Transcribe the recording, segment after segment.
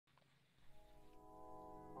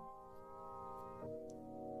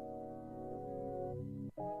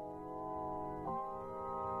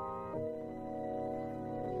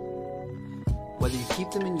Whether you keep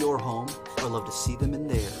them in your home or love to see them in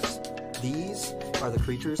theirs, these are the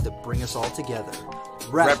creatures that bring us all together.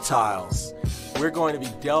 Reptiles. We're going to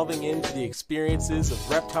be delving into the experiences of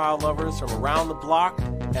reptile lovers from around the block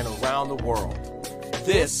and around the world.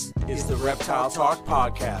 This is the Reptile Talk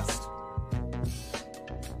Podcast.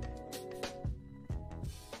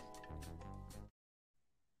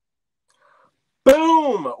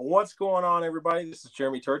 Boom! What's going on, everybody? This is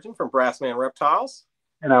Jeremy Turgeon from Brassman Reptiles.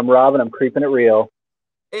 And I'm Rob, and I'm keeping it real.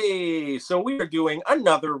 Hey, so we are doing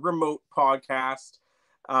another remote podcast.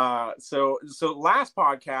 So last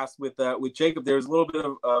podcast with Jacob, there was a little bit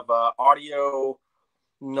of audio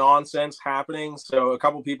nonsense happening. So a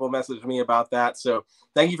couple people messaged me about that. So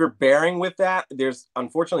thank you for bearing with that. There's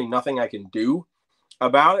unfortunately nothing I can do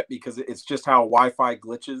about it because it's just how Wi-Fi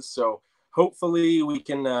glitches. So hopefully we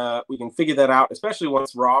can figure that out, especially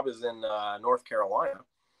once Rob is in North Carolina.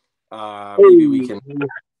 Maybe we can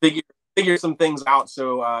figure some things out.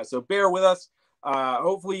 So bear with us.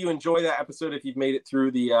 Hopefully you enjoy that episode if you've made it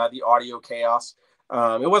through the audio chaos.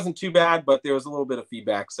 It wasn't too bad, but there was a little bit of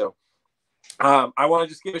feedback. So I want to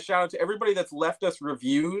just give a shout out to everybody that's left us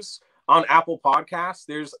reviews on Apple Podcasts.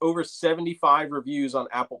 There's over 75 reviews on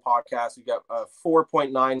Apple Podcasts. We got a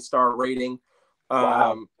 4.9 star rating.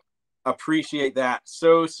 Wow. Appreciate that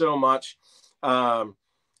so much.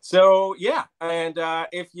 So yeah, and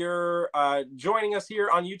if you're joining us here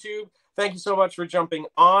on YouTube, thank you so much for jumping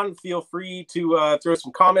on. Feel free to throw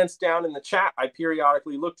some comments down in the chat. I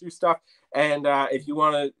periodically look through stuff, and if you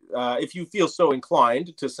want to, if you feel so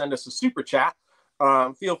inclined to send us a super chat,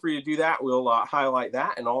 feel free to do that. We'll highlight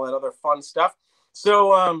that and all that other fun stuff.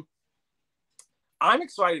 So I'm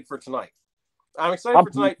excited for tonight. I'm excited for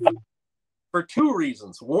tonight for two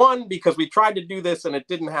reasons. One, because we tried to do this and it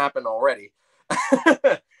didn't happen already.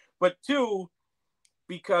 But two,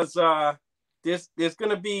 because there's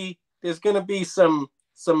gonna be some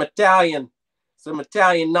Italian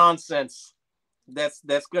nonsense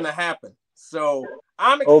that's gonna happen. So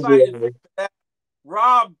I'm excited for that.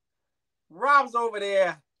 Rob's over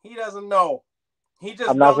there. He doesn't know. He just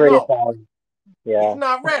I'm not don't very know. Italian. Yeah. He's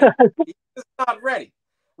not ready. He's just not ready.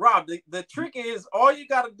 Rob, the trick is all you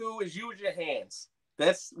got to do is use your hands.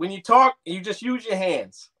 That's when you talk, you just use your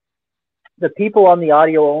hands. The people on the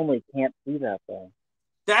audio only can't see that, though.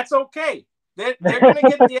 That's okay. They're going to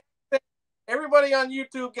get the accent. Everybody on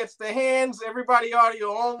YouTube gets the hands. Everybody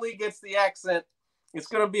audio only gets the accent. It's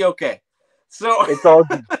going to be okay. So it's all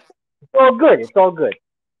good. It's all good. It's all good.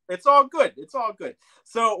 It's all good. It's all good.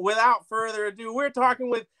 So without further ado, we're talking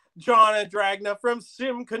with John Adragna from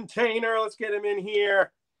Sim Container. Let's get him in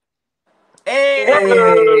here.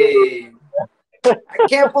 Hey! I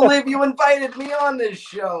can't believe you invited me on this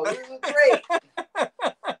show. This is great.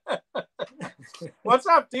 What's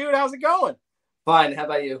up, dude? How's it going? Fine. How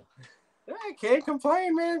about you? I can't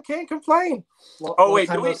complain, man. Can't complain. Are we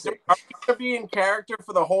going to be in character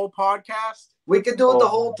for the whole podcast? We could do it the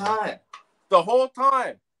whole time. The whole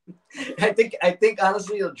time. I think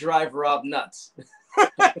honestly, you'll drive Rob nuts.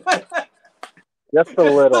 Just a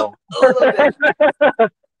little. A little bit.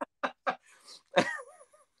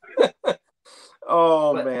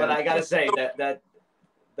 Man! But I gotta say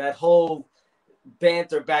that whole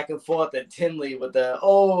banter back and forth at Tinley with the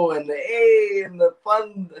O and the A and the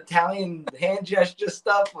fun Italian hand gesture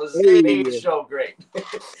stuff made the show great.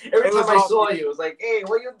 Every time I saw you, it was like, "Hey,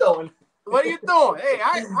 what are you doing? What are you doing? Hey,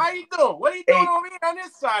 how you doing? What are you doing over here on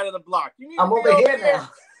this side of the block? You need I'm to be over here now.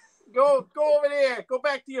 Go over there. Go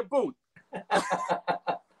back to your booth." All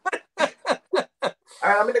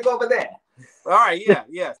right, I'm gonna go over there. All right,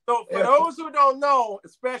 yeah. So for those who don't know,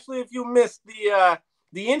 especially if you missed the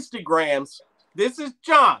Instagrams, this is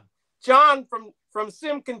John from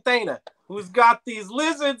Sim Container, who's got these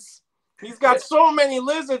lizards. He's got so many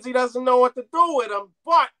lizards, he doesn't know what to do with them,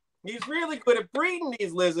 but he's really good at breeding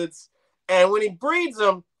these lizards. And when he breeds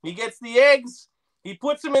them, he gets the eggs, he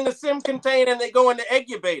puts them in the Sim Container, and they go into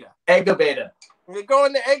incubator. They go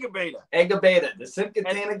into incubator. The Sim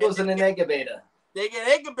Container goes in an incubator. They get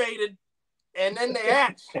incubated, and then they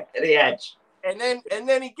hatch. And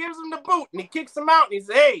then he gives them the boot, and he kicks them out, and he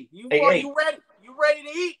says, "Hey, you ready? You ready to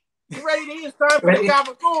eat? You ready to eat? It's time for the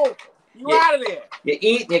gabagool. You out of there. You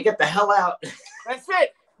eat, and you get the hell out." That's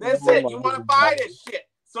it. You want to buy this shit,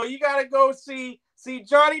 so you gotta go see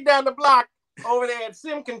Johnny down the block over there at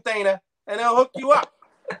Sim Container, and they'll hook you up.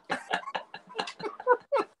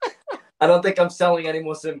 I don't think I'm selling any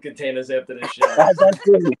more Sim Containers after this show. That's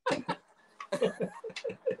really...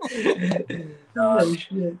 Oh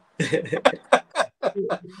shit.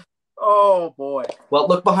 Oh boy. Well,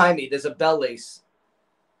 look behind me. There's a bell lace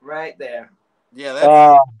right there. Yeah,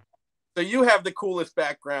 that's so you have the coolest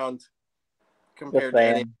background compared to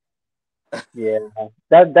any. Yeah,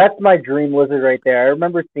 that's my dream lizard right there. I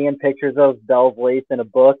remember seeing pictures of Bell's lace in a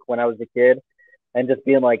book when I was a kid, and just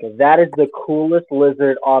being like, that is the coolest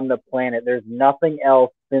lizard on the planet. There's nothing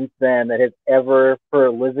else since then that has ever, for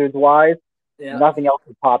lizards wise, nothing else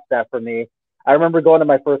has topped that for me. I remember going to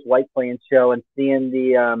my first White Plains show and seeing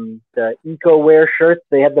the eco-wear shirts.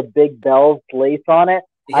 They had the big Bell's lace on it.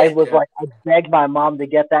 I begged my mom to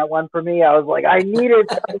get that one for me. I was like, I need it.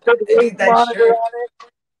 I put the lace monitor on it.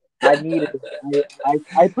 I need it.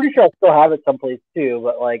 I'm pretty sure I still have it someplace too,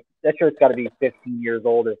 but like that shirt's got to be 15 years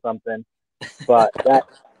old or something. But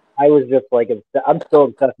I was just like, I'm still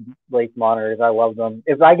obsessed with lace monitors. I love them.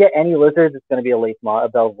 If I get any lizards, it's going to be a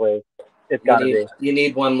Bell's lace. It's got to be. You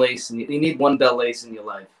need one lace, and you need one Bell lace in your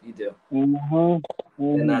life. You do.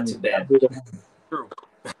 They're not too bad. True.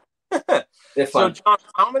 They're fun. So, John,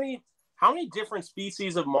 how many different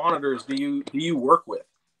species of monitors do you work with?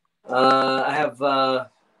 I have a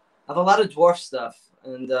lot of dwarf stuff,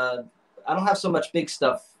 and I don't have so much big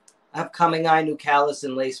stuff. I have Kamengai, Nucalus,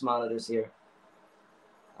 and lace monitors here.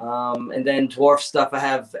 And then dwarf stuff, I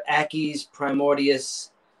have Ackies,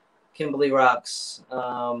 Primordius, Kimberly Rocks.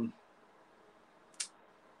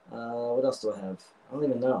 What else do I have? I don't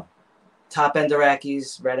even know. Top Ender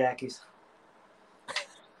Ackies, Red Ackies.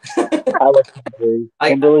 I like Kimberly's.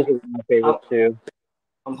 Kimberly's is my favorite too.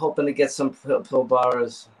 I'm hoping to get some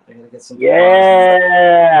Pilbaras. I gotta get some.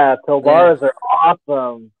 Yeah, Pilbaras are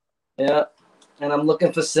awesome. Yeah, and I'm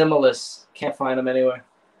looking for Similis. Can't find them anywhere.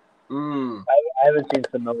 I haven't seen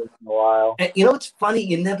Similis in a while. And you know what's funny?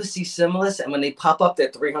 You never see Similis, and when they pop up, they're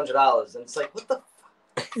 $300, and it's like, what the?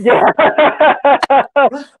 Yeah.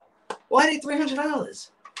 Why are they $300?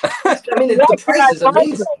 I mean, the price is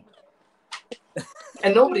amazing.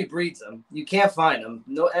 And nobody breeds them. You can't find them.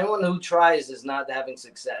 No, anyone who tries is not having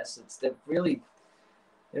success. They're really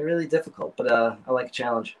difficult. But I like a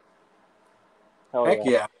challenge. Heck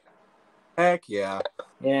yeah.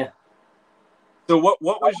 Yeah. So what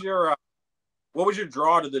was your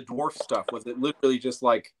draw to the dwarf stuff? Was it literally just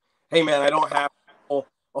like, hey man, I don't have a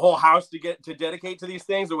whole house to dedicate to these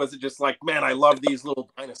things, or was it just like, man, I love these little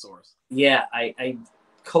dinosaurs? Yeah, I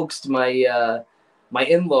coaxed my my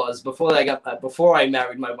in-laws before I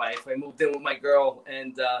married my wife. I moved in with my girl,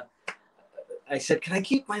 and I said, "Can I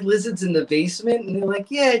keep my lizards in the basement?" And they're like,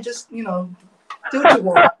 "Yeah, just do what you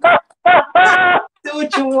want. Do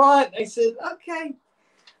what you want." I said, "Okay."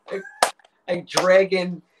 I drag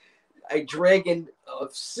in a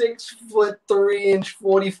 6'3",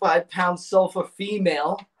 45-pound sulfur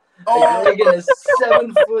female. I drag in a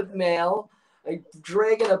 7-foot male. I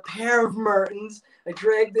drag in a pair of Mertens. I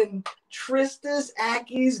dragged in Tristis,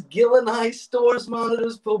 Ackies, Gillenhigh, Stores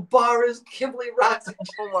monitors, Pilbaras, Kimberly Rocks.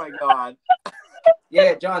 Oh my God.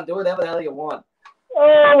 Yeah, John, do whatever the hell you want.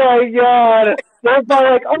 Oh my God.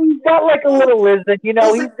 They're like, oh, he's got like a little lizard, he's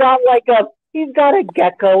got a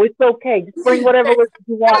gecko. It's okay. Just bring whatever lizard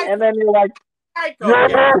you want. And then you're like,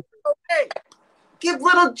 okay. Give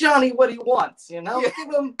little Johnny what he wants, Give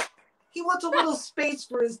him, he wants a little space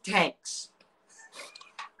for his tanks.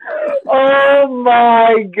 Oh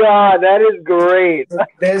my God, that is great.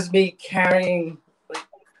 There's me carrying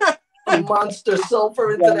a monster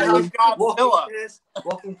sulfur into the house.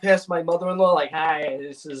 Walking past my mother-in-law, like, hi,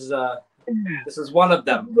 this is one of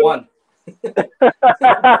them. One.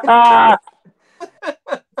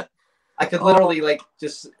 I could literally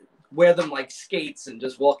just wear them like skates and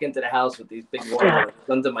just walk into the house with these big water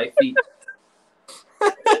under my feet.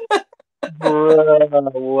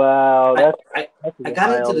 Wow, I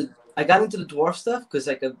got into the dwarf stuff because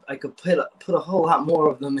I could put a whole lot more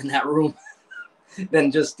of them in that room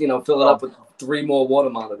than just fill it up with 3 more water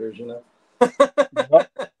monitors,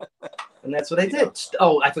 And that's what I did.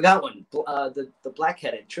 Oh, I forgot one. The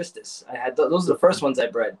black-headed Tristis. I had those are the first ones I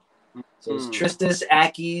bred. So it's Tristis,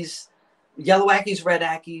 Ackies, yellow Ackies, red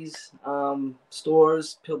Ackies,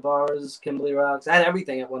 Stores, Pilbaras, Kimberly Rocks. I had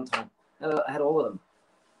everything at one time. I had all of them.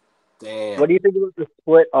 Damn. What do you think about the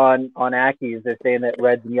split on Ackies? They're saying that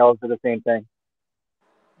reds and yellows are the same thing.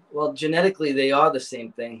 Well, genetically, they are the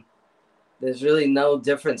same thing. There's really no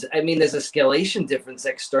difference. I mean, there's a scalation difference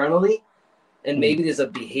externally, and maybe there's a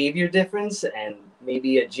behavior difference and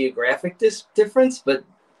maybe a geographic difference, but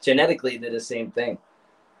genetically, they're the same thing.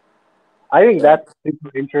 I think that's super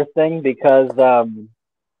interesting because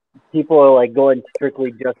people are going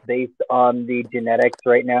strictly just based on the genetics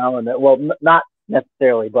right now, and not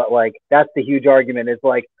necessarily, but that's the huge argument. Is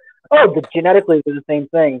genetically they're the same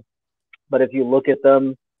thing, but if you look at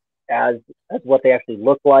them as what they actually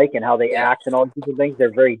look like and how they act and all these different things,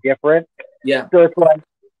 they're very different. Yeah. So it's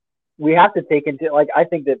we have to take into I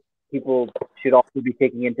think that people should also be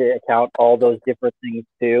taking into account all those different things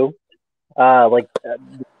too. I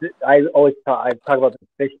always I talk about the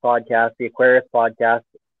fish podcast, the Aquarius podcast.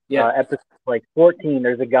 Yeah. Episode like 14.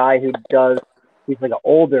 There's a guy who does. He's like an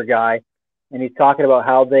older guy, and he's talking about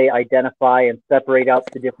how they identify and separate out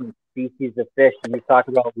the different species of fish. And he's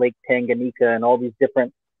talking about Lake Tanganyika and all these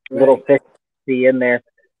different little fish you see in there.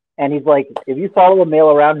 And he's like, if you follow a male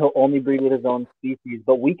around, he'll only breed with his own species,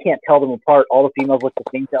 but we can't tell them apart. All the females look the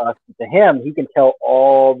same to us. But to him, he can tell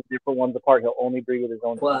all the different ones apart. He'll only breed with his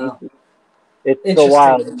own species. It's so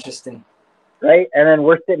wild. Interesting. Right? And then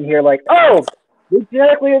we're sitting here like, oh, we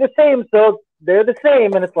genetically are the same, so they're the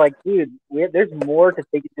same. And it's like, dude, there's more to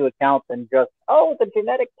take into account than just, oh, the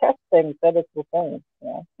genetic test thing said it's the same.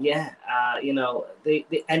 Yeah. You know, they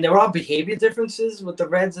and there are behavior differences with the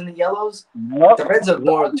reds and the yellows. Yep. The reds are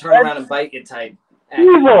more turn around and bite you type.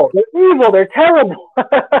 Evil. They're evil. They're terrible.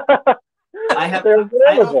 They're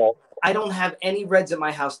terrible. I don't have any reds at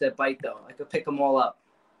my house that bite, though. I could pick them all up.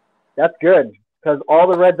 That's good, because all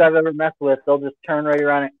the reds I've ever messed with, they'll just turn right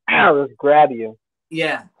around and just grab you.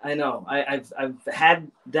 Yeah, I know. I've had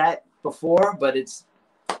that before, but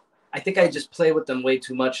I think I just play with them way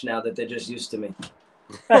too much now that they're just used to me.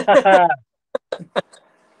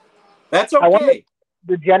 That's okay.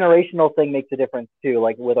 The generational thing makes a difference too,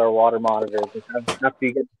 like with our water monitors. After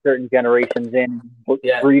you get certain generations in,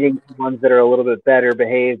 breeding ones that are a little bit better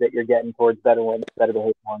behaved, that you're getting towards better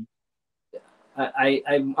behaved ones.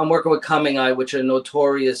 I'm working with coming eye, which are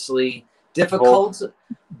notoriously difficult,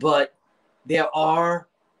 but there are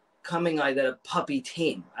coming eye that are puppy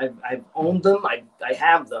tame. I've owned them. I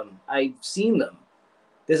have them. I've seen them.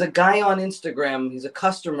 There's a guy on Instagram. He's a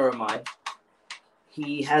customer of mine.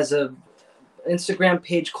 He has a Instagram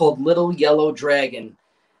page called Little Yellow Dragon,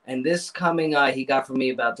 and this coming eye he got from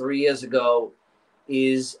me about 3 years ago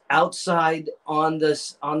is outside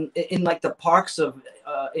in like the parks of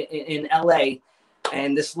in LA,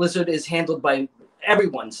 and this lizard is handled by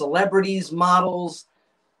everyone, celebrities, models,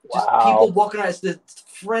 just people walking around. It's the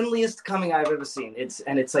friendliest coming I've ever seen. It's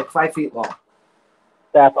like 5 feet long.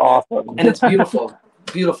 That's awesome. And it's beautiful.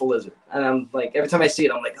 Beautiful lizard. And I'm like, every time I see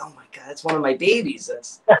it, I'm like, oh my God, that's one of my babies.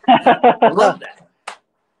 I love that.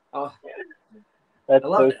 Oh, that's I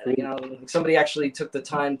love so that. sweet. You know, somebody actually took the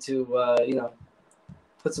time to,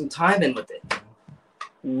 put some time in with it.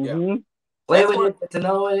 Mm-hmm. Play with it, get to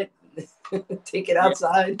know it, take it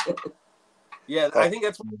outside. Yeah, I think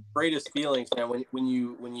that's one of the greatest feelings, man. When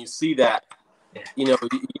you see that, you know,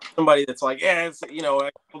 somebody that's like, yeah, it's, you know, I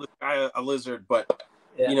call this guy a lizard, but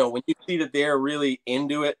you know, when you see that they're really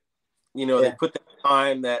into it, you know, they put that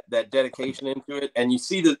time, that dedication into it, and you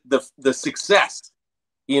see the success,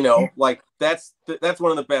 you know, like that's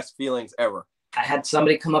one of the best feelings ever. I had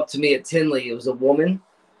somebody come up to me at Tinley. It was a woman.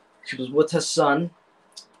 She was with her son.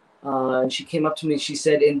 And she came up to me. She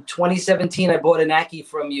said, in 2017, I bought an Ackie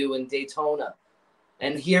from you in Daytona.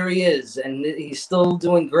 And here he is. And he's still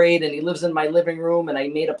doing great. And he lives in my living room. And I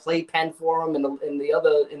made a playpen for him in the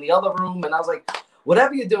other room. And I was like,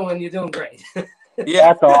 whatever you're doing great.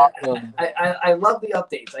 Yeah, that's awesome. I love the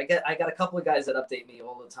updates. I got a couple of guys that update me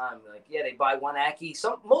all the time. Like, yeah, they buy one Ackie.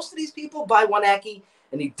 Most of these people buy one Ackie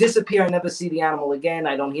and they disappear. I never see the animal again.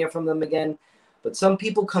 I don't hear from them again. But some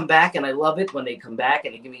people come back, and I love it when they come back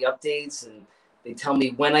and they give me updates and they tell me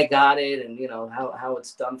when I got it and, you know, how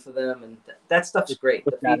it's done for them. And that stuff's great.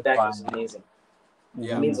 The feedback is amazing.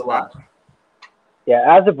 Yeah. It means a lot.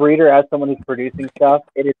 Yeah, as a breeder, as someone who's producing stuff,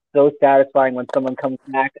 it is so satisfying when someone comes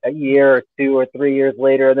back a year or 2 or 3 years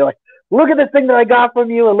later and they're like, look at this thing that I got from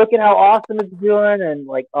you and look at how awesome it's doing. And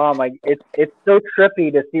like, oh my, it's so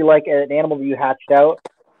trippy to see like an animal that you hatched out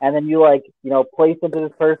and then you like, you know, place into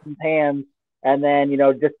this person's hands and then, you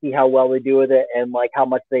know, just see how well they do with it and like how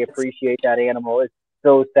much they appreciate that animal. It's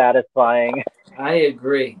so satisfying. I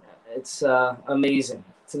agree. It's amazing.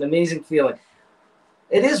 It's an amazing feeling.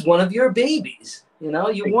 It is one of your babies. You know,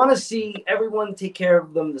 you want to see everyone take care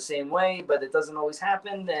of them the same way, but it doesn't always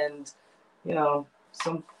happen. And, you know,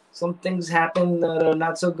 some things happen that are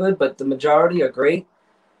not so good, but the majority are great.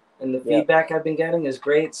 And the feedback I've been getting is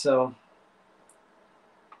great. So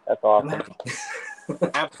that's awesome.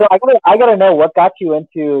 So I gotta know what got you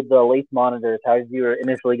into the lace monitors. How did you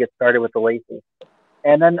initially get started with the laces?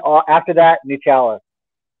 And then after that, New Chalice.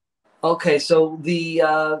 Okay, so the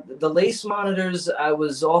lace monitors I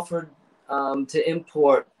was offered to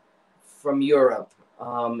import from Europe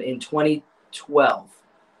in 2012,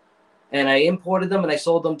 and I imported them and I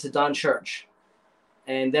sold them to Don Church,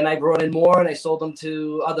 and then I brought in more and I sold them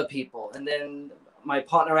to other people, and then my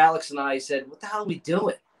partner Alex and I said, "What the hell are we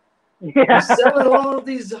doing? We're selling all of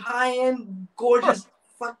these high-end, gorgeous,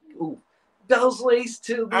 Bell's Lace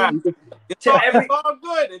to the it's all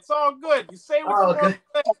good. It's all good. You say what you want.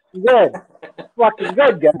 Good. Fucking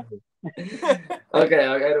good, guys. Okay,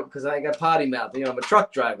 I don't, because I got potty mouth. You know, I'm a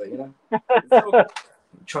truck driver, you know?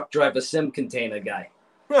 Truck driver sim container guy.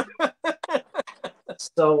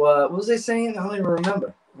 So, what was I saying? I don't even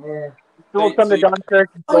remember. Yeah. Stole from the dumpster.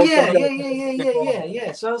 Oh,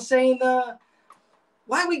 yeah. So I was saying,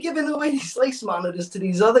 why are we giving away these lace monitors to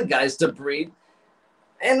these other guys to breed?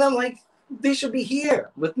 And I'm like, they should be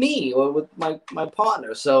here with me or with my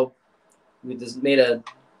partner. So we just made a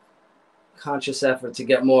conscious effort to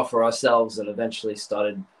get more for ourselves and eventually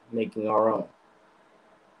started making our own.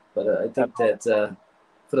 But I think that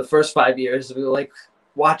for the first 5 years, we were like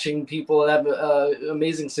watching people have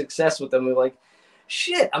amazing success with them. We were like,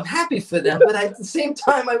 shit, I'm happy for them, but at the same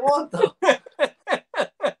time, I want them.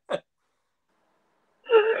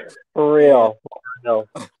 For real. No.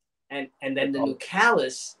 And then the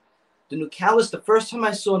Nucallis, the first time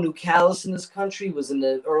I saw Nucallis in this country was in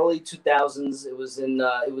the early 2000s. It was in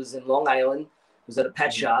Long Island. It was at a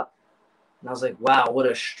pet shop. And I was like, wow, what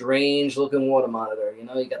a strange looking water monitor. You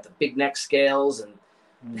know, you got the big neck scales and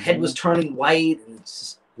the head was turning white and it's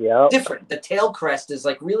just different. The tail crest is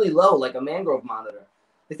like really low, like a mangrove monitor.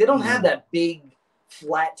 Like they don't have that big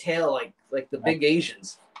flat tail like the big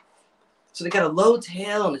Asians. So they got a low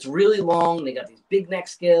tail and it's really long. They got these big neck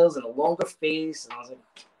scales and a longer face. And I was like,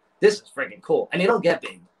 this is freaking cool. And they don't get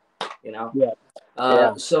big, you know?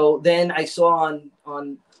 So then I saw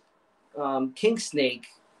on King Snake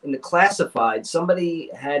in the classified, somebody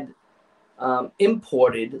had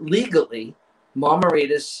imported legally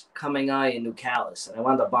Marmoratus Cummingii and Nucallis. And I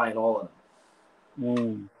wound up buying all of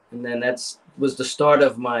them. And then was the start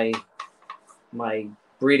of my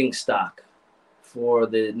breeding stock for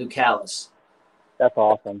the Nucallis. That's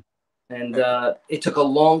awesome. And it took a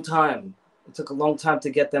long time. It took a long time to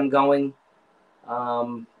get them going.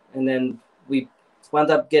 And then we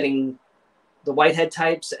wound up getting the whitehead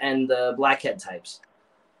types and the blackhead types.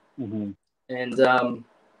 And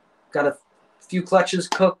got a few clutches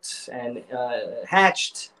cooked and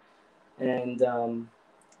hatched. And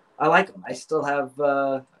I like them. I still have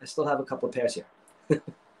a couple of pairs here.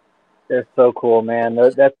 They're so cool, man.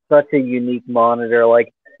 That's such a unique monitor.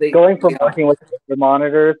 Like going from working with the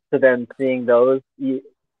monitors to then seeing those,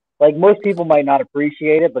 like most people might not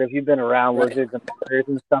appreciate it, but if you've been around lizards and monitors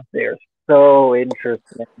and stuff, they're so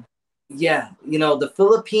interesting. Yeah, you know, the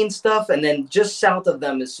Philippine stuff, and then just south of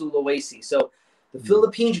them is Sulawesi. So the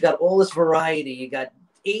Philippines, you got all this variety. You got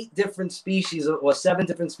 8 different species or 7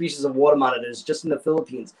 different species of water monitors just in the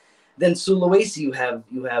Philippines. Then Sulawesi, you have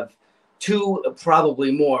 2,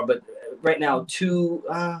 probably more, but right now 2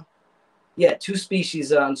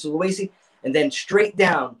 species on Sulawesi, and then straight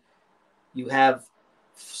down you have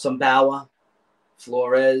Sumbawa,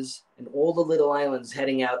 Flores, and all the little islands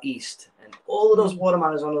heading out east, and all of those water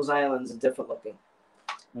monitors on those islands are different looking.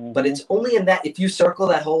 But it's only in that, if you circle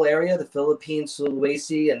that whole area, the Philippines,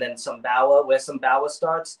 Sulawesi, and then Sumbawa, where Sumbawa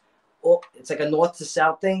starts, it's like a north to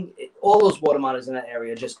south thing. All those water monitors in that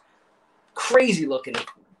area are just crazy looking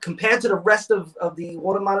compared to the rest of the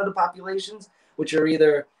water monitor populations, which are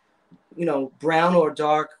either, you know, brown or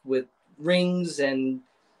dark with rings and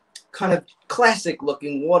kind of classic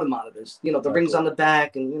looking water monitors, you know, the rings on the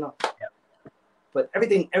back and, you know, but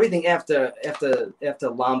everything after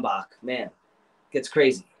Lombok, man, gets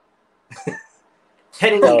crazy.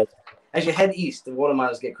 Heading east, as you head east, the water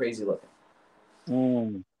monitors get crazy looking.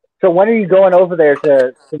 So when are you going over there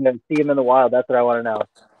to see them in the wild? That's what I want to know.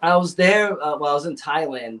 I was there, I was in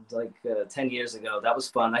Thailand like 10 years ago. That was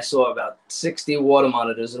fun. I saw about 60 water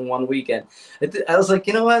monitors in one weekend. I was like,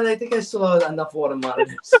 you know what? I think I saw enough water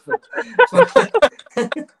monitors.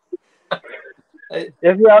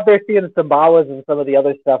 If you're out there seeing the Sambawas and some of the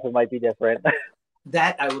other stuff, it might be different.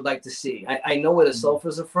 That I would like to see. I know where the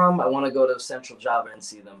sulfurs are from. I want to go to Central Java and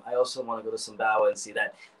see them. I also want to go to Sumbawa and see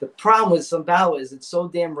that. The problem with Sumbawa is it's so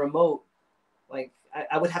damn remote. Like,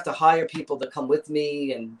 I would have to hire people to come with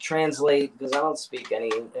me and translate because I don't speak any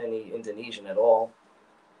Indonesian at all.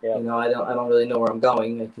 Yeah. You know, I don't really know where I'm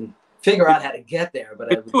going. I can figure out how to get there,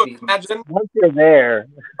 but I would be imagine once you're there.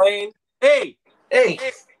 Hey,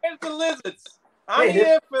 here's the lizards. I'm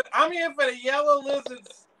here for the yellow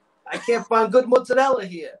lizards. I can't find good mozzarella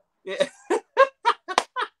here. Yeah.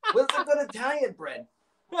 Where's the good Italian bread?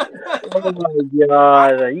 Oh my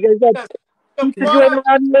god! You guys got pizza joint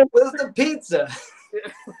around here? Where's the pizza?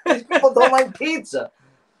 These people don't like pizza.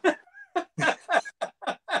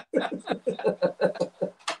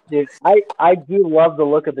 Dude, I do love the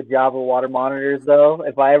look of the Java water monitors, though.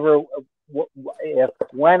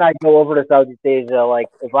 When I go over to Southeast Asia, like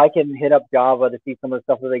if I can hit up Java to see some of the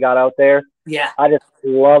stuff that they got out there, Yeah. I just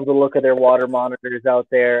love the look of their water monitors out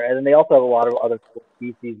there, and then they also have a lot of other cool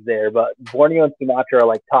species there. But Borneo and Sumatra are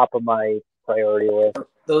like top of my priority list.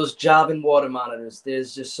 Those Javan water monitors.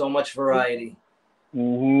 There's just so much variety.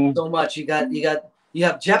 Mm-hmm. So much. You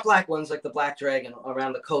have jet black ones like the black dragon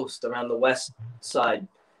around the coast, around the west side,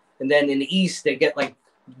 and then in the east they get like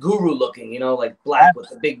guru looking, like black with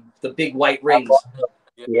the big white rings.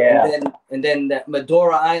 Yeah. And then that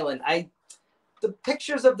Medora Island. The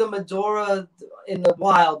pictures of the Medora in the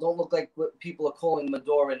wild don't look like what people are calling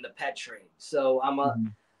Medora in the pet trade. So I'm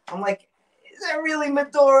like, is that really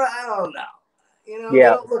Medora? I don't know. They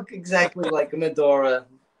don't look exactly like a Medora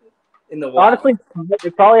in the wild. Honestly,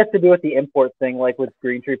 it probably has to do with the import thing, like with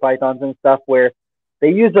green tree pythons and stuff, where they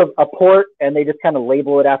use a port and they just kind of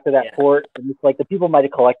label it after that port. And it's like the people might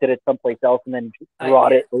have collected it someplace else and then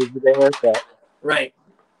brought it over there. But. Right.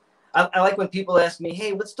 I like when people ask me,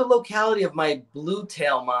 hey, what's the locality of my blue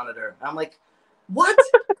tail monitor? I'm like, what?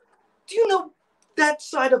 Do you know that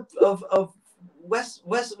side of West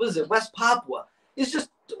Papua is just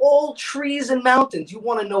all trees and mountains. You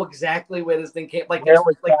want to know exactly where this thing came.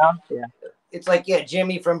 It's like,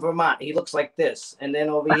 Jimmy from Vermont. He looks like this. And then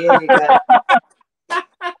over here you got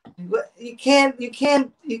you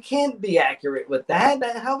can't be accurate with that.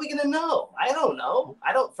 How are we gonna know? I don't know.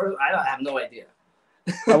 I have no idea.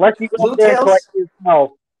 Unless you go there and collect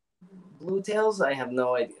yourself. Blue tails, I have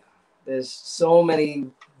no idea. There's so many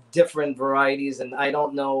different varieties, and I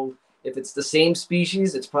don't know if it's the same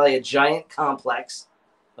species. It's probably a giant complex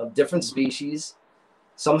of different species.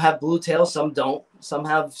 Some have blue tails, some don't. Some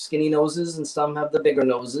have skinny noses, and some have the bigger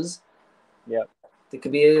noses. Yep. It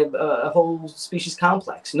could be a whole species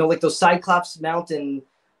complex. Like those Cyclops Mountain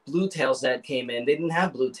blue tails that came in. They didn't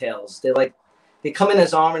have blue tails. They come in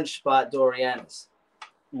as orange spot Dorianus.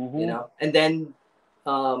 Mm-hmm. And then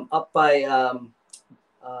up by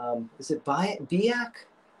is it Biak?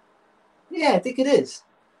 Yeah, I think it is.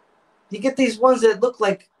 You get these ones that look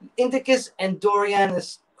like Indicus and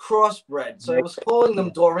Dorianus crossbred. So I was calling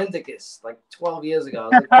them Dorindicus like 12 years ago.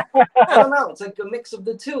 I was like, I don't know. It's like a mix of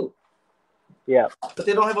the two. Yeah. But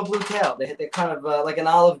they don't have a blue tail. They're kind of like an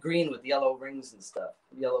olive green with yellow rings and stuff,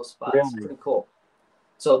 yellow spots. Really? Pretty cool.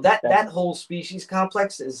 So that whole species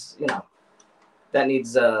complex is, that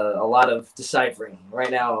needs a lot of deciphering.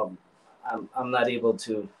 Right now, I'm not able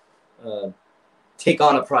to take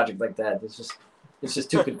on a project like that. It's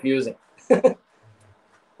just too confusing.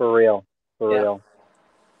 For real. So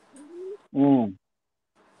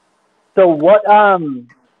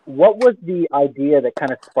what was the idea that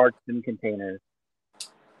kind of sparked Sim Containers?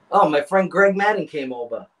 Oh, my friend Greg Madden came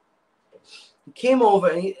over. He came over,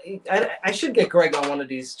 and I should get Greg on one of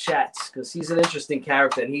these chats because he's an interesting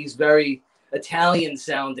character, and he's very Italian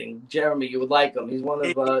sounding. Jeremy, you would like him. He's one of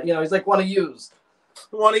he's like one of yous.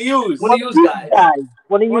 One of yous guys.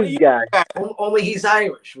 One of you guys. Only he's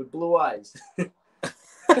Irish with blue eyes.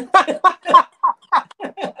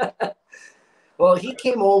 Well, he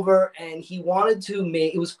came over and he wanted to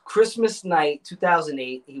make. It was Christmas night,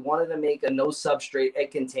 2008. He wanted to make a no substrate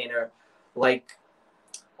egg container, like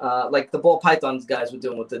the ball pythons guys were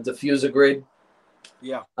doing with the diffuser grid.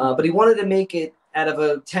 Yeah. But he wanted to make it out of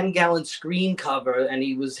a 10-gallon screen cover, and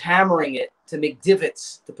he was hammering it to make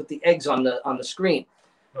divots to put the eggs on the screen.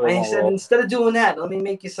 Oh. And he said, instead of doing that, let me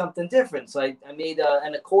make you something different. So I made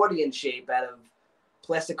an accordion shape out of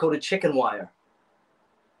plastic coated chicken wire.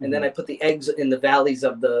 And then I put the eggs in the valleys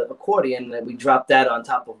of the accordion, and we dropped that on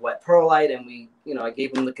top of wet perlite. And I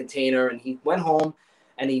gave him the container, and he went home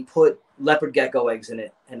and he put leopard gecko eggs in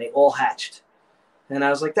it, and they all hatched. And I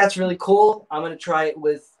was like, that's really cool. I'm going to try it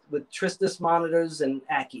with Tristis monitors and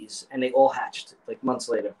Ackies, and they all hatched like months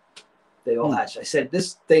later. They all hatched. I said,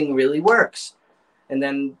 this thing really works. And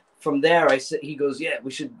then from there, he goes, yeah,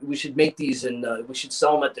 we should make these, and we should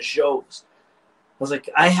sell them at the shows. I was like,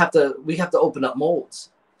 we have to open up molds.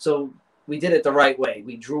 So we did it the right way.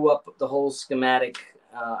 We drew up the whole schematic.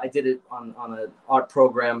 I did it on an art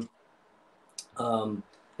program.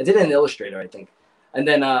 I did it in Illustrator, I think. And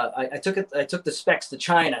then I took the specs to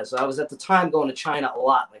China. So I was at the time going to China a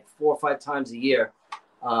lot, like 4 or 5 times a year,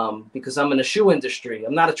 because I'm in the shoe industry.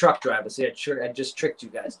 I'm not a truck driver. See, I just tricked you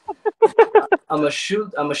guys. I'm a shoe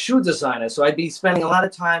designer. So I'd be spending a lot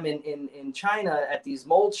of time in China at these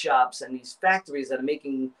mold shops and these factories that are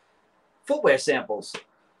making footwear samples.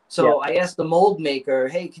 So I asked the mold maker,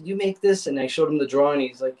 hey, can you make this? And I showed him the drawing.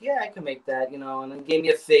 He's like, yeah, I can make that, and then gave me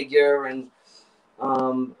a figure, and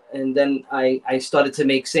then I started to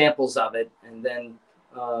make samples of it. And then,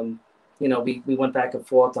 we went back and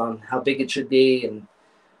forth on how big it should be. And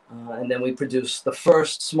then we produced the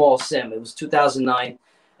first small sim. It was 2009.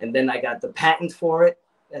 And then I got the patent for it.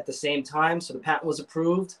 at the same time, so the patent was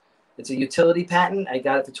approved. It's a utility patent. I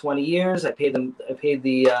got it for 20 years. I paid the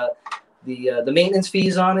maintenance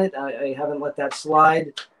fees on it. I haven't let that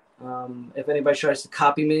slide. If anybody tries to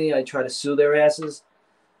copy me, I try to sue their asses.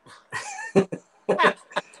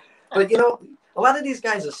 But you know, a lot of these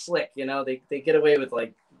guys are slick. You know, they get away with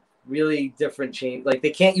like really different chain. Like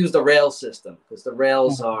they can't use the rail system because the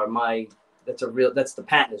rails are that's the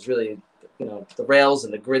patent is really, you know, the rails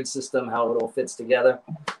and the grid system, how it all fits together.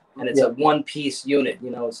 And it's a one-piece unit.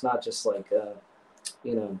 You know, it's not just like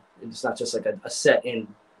you know, it's not just like a set in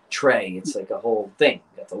tray. It's like a whole thing.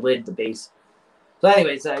 You got the lid, the base. So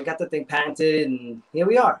anyways, I got the thing patented, and here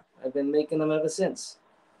we are. I've been making them ever since.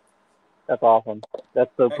 That's awesome.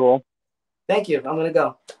 That's so cool. Thank you. I'm gonna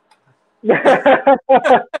go.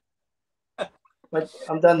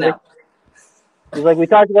 I'm done now. He's like, we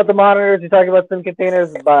talked about the monitors, we talked about some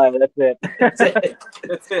containers, but that's it.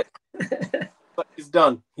 That's it. But he's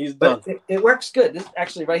done. He's done. It works good. This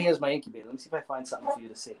actually right here is my incubator. Let me see if I find something for you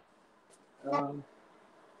to see.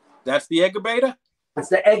 That's the eggabator? It's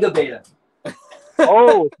the eggabator.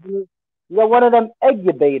 Oh, you got one of them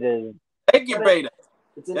eggabators. Eggabator.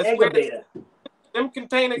 It's an eggabator. Them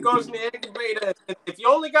container goes in the incubator. If you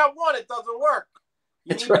only got one, it doesn't work.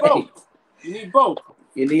 You need both. You need both.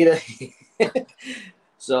 You need a.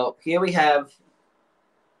 So here we have.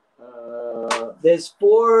 There's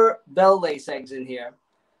 4 bell lace eggs in here,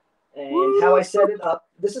 and how I set it up.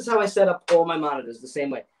 This is how I set up all my monitors the same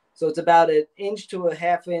way. So it's about 1 inch to a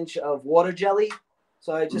 ½ inch of water jelly.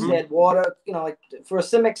 So I just add water. You know, like for a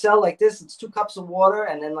Sim XL like this, it's 2 cups of water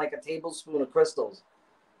and then like a tablespoon of crystals,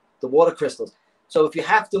 the water crystals. So if you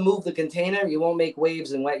have to move the container, you won't make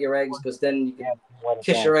waves and wet your eggs because then you can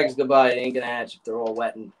kiss your eggs goodbye. They ain't gonna hatch if they're all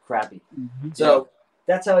wet and crappy. So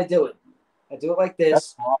that's how I do it. I do it like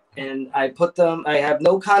this, and I put them. I have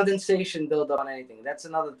no condensation build up on anything. That's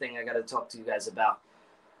another thing I got to talk to you guys about.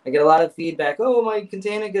 I get a lot of feedback. Oh, my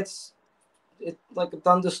container gets like a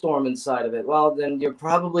thunderstorm inside of it. Well, then you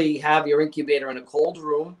probably have your incubator in a cold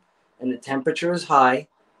room, and the temperature is high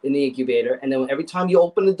in the incubator. And then every time you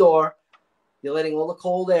open the door, you're letting all the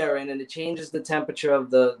cold air in, and it changes the temperature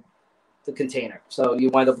of the container. So you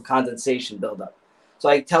wind up with condensation buildup. So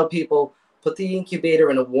I tell people, put the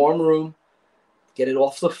incubator in a warm room, get it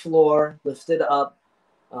off the floor, lift it up.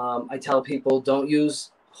 I tell people don't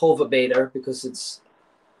use Hovabator because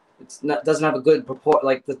doesn't have a good purport.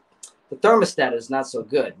 Like the thermostat is not so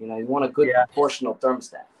good. You know, you want a good proportional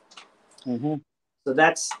thermostat. So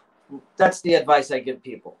that's the advice I give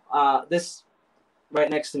people. This right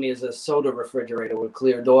next to me is a soda refrigerator with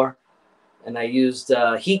clear door, and I used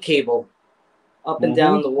heat cable up and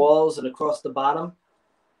down the walls and across the bottom.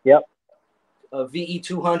 Yep. A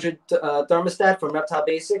VE200 thermostat from Reptile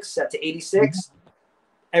Basics set to 86.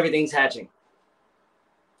 Everything's hatching.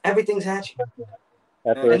 Everything's hatching.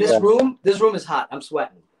 And this room is hot. I'm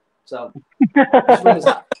sweating. So this room is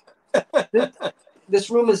hot. This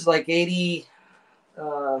room is like 80,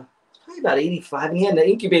 probably about 85 in here, and the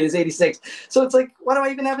incubator is 86. So it's like, why do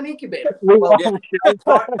I even have an incubator? Well,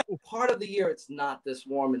 part of the year it's not this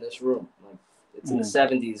warm in this room. Like it's in the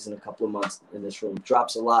 70s in a couple of months in this room. It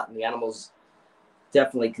drops a lot, and the animals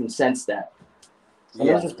definitely can sense that. So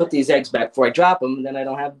let me just put these eggs back before I drop them, and then I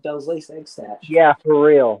don't have Bell's Lace eggs to hatch. Yeah, for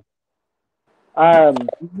real. Do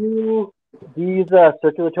you use a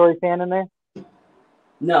circulatory fan in there?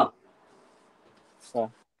 No. Oh.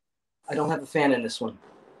 I don't have a fan in this one.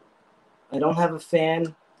 I don't have a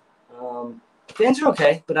fan. Fans are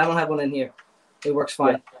okay, but I don't have one in here. It works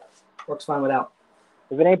fine. Yeah. Works fine without.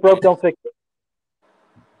 If it ain't broke, don't fix it.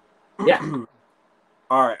 Yeah.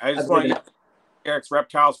 All right. I just want to get Eric's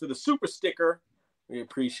Reptiles for the super sticker. We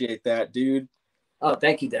appreciate that, dude. Oh,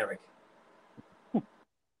 thank you, Derek.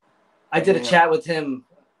 I did a chat with him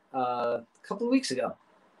a couple of weeks ago.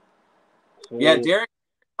 Yeah, Derek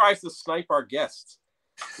tries to snipe our guests.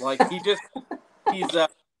 Like he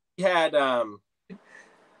had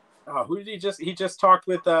who did he just talked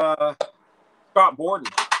with Scott Borden.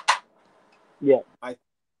 Yeah.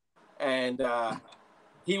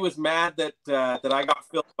 He was mad that I got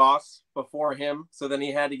Phil Goss before him, so then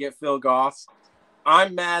he had to get Phil Goss.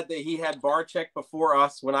 I'm mad that he had Barcheck before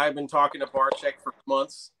us when I've been talking to Barcheck for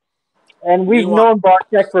months. And we've known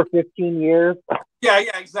Barcheck for 15 years. Yeah,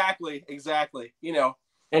 exactly. You know.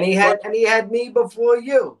 And he had me before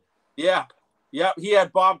you. Yeah. Yep. He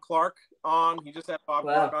had Bob Clark on. He just had Bob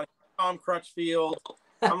Clark on. Tom Crutchfield.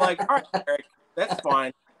 I'm like, all right, Eric, that's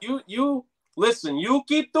fine. You listen, you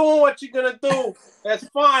keep doing what you're gonna do. That's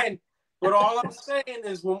fine. But all I'm saying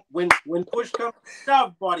is when push comes to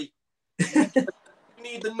shove, buddy, you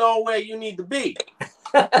need to know where you need to be.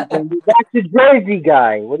 That's the Jersey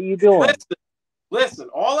guy. What are you doing? Listen.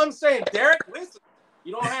 All I'm saying, Derek. Listen.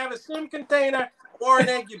 You don't have a sim container or an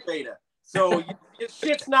incubator, so your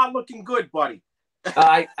shit's not looking good, buddy.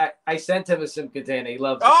 I sent him a sim container. He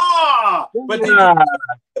loves it. Ah, but did you need an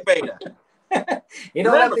incubator? You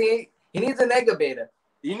know what? He needs an incubator.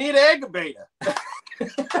 You need an incubator.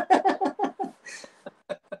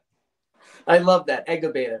 I love that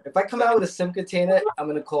incubator. If I come out with a sim container, I'm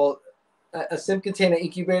gonna call a sim container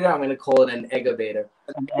incubator. I'm gonna call it an incubator.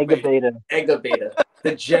 An incubator. Incubator.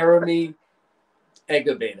 The Jeremy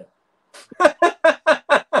incubator.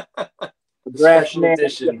 Special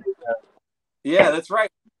edition. Yeah, that's right.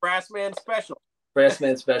 Brassman special.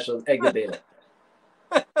 Brassman special incubator.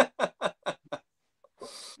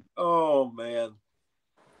 Oh man.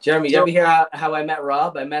 Jeremy, you ever hear how I met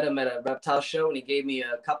Rob? I met him at a reptile show and he gave me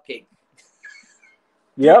a cupcake.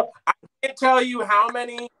 Yep. I can't tell you how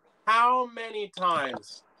many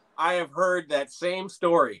times I have heard that same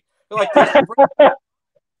story. They're like,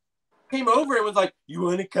 came over and was like, "You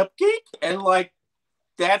want a cupcake?" And like,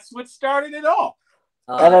 that's what started it all.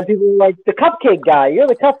 And then people were like, "The cupcake guy. You're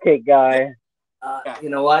the cupcake guy." You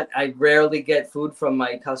know what? I rarely get food from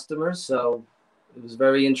my customers, so it was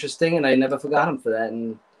very interesting, and I never forgot him for that.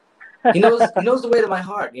 And he knows the way to my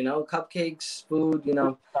heart. You know, cupcakes, food. You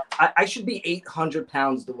know, I should be 800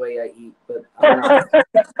 pounds the way I eat, but I'm not.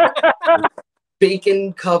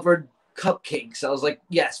 Bacon covered cupcakes. I was like,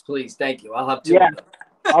 yes, please, thank you. I'll have 2 of them.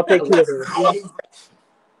 I'll take 2 of them.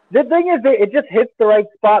 The thing is, it just hits the right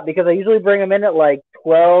spot because I usually bring them in at like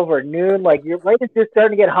 12 or noon. Like you're right as you're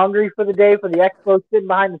starting to get hungry for the day for the expo, sitting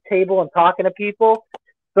behind the table and talking to people.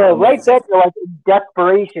 So right then you're like in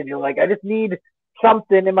desperation. You're like, I just need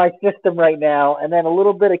something in my system right now, and then a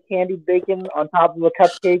little bit of candied bacon on top of a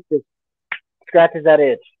cupcake just scratches that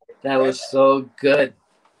itch. That was so good.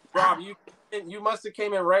 Rob, you must have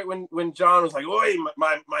came in right when John was like, "Oi,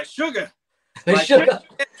 my sugar, my sugar."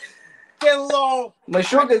 Getting low. My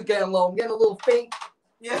sugar's getting low. I'm getting a little faint.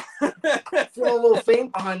 Yeah. Feeling a little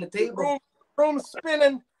faint behind the table. Room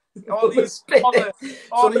spinning. All these spinning.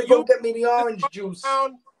 Somebody go get me the orange juice.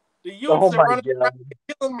 The youths are running around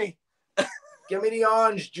killing me. Give me the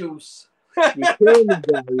orange juice. You're killing me,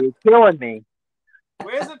 guy. You're killing me.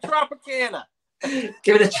 Where's the Tropicana?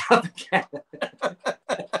 Give me the Tropicana.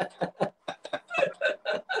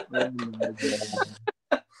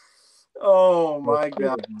 Oh my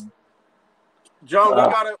God. John, we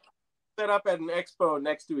gotta set up at an expo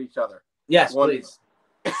next to each other. Yes, please.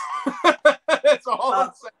 That's all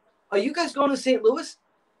I'm saying. Are you guys going to St. Louis?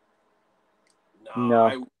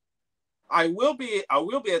 No. I will be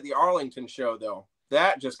at the Arlington show though.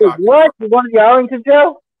 That just got what? You going to the Arlington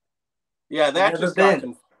show? Yeah, that just got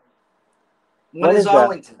confirmed. When is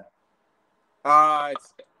Arlington?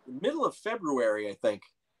 It's middle of February, I think.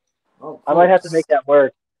 Oh, cool. I might have to make that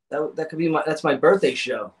work. That could be that's my birthday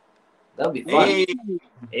show. That'll be fun.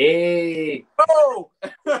 Hey. Oh!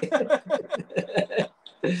 We'll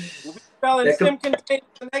be selling sim containers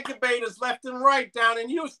and incubators left and right down in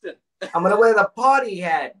Houston. I'm gonna wear the party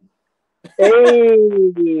hat.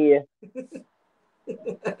 Hey.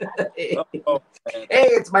 Hey,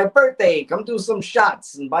 it's my birthday. Come do some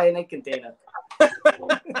shots and buy an egg container.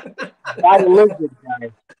 Buy a lizard,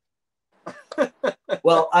 guys.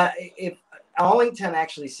 Well, if Arlington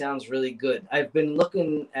actually sounds really good. I've been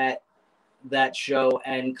looking at that show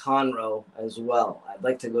and Conroe as well. I'd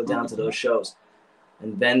like to go down to those shows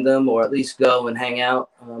and vend them, or at least go and hang out.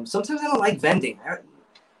 Sometimes I don't like vending.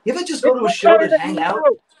 You ever just go to a show to hang out?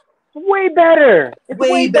 It's way better. It's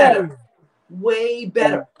way better. Way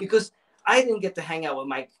better. Because I didn't get to hang out with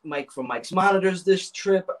Mike from Mike's Monitors this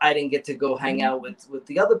trip. I didn't get to go hang out with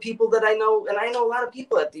the other people that I know. And I know a lot of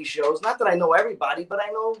people at these shows. Not that I know everybody, but I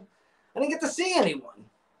didn't get to see anyone.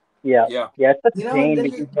 Yeah. It's such a shame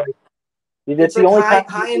because it's the only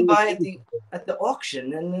high and buy at the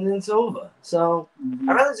auction, and then it's over. So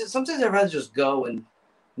sometimes I'd rather just go and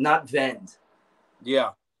not vend.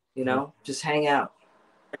 Yeah. You know, just hang out.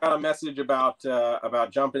 I got a message about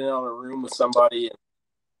jumping in on a room with somebody,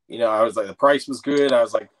 and I was like, the price was good. I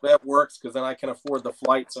was like, that works because then I can afford the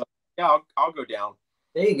flight. So yeah, I'll go down.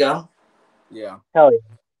 There you go. Yeah. Hell yeah.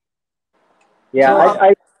 Yeah, so,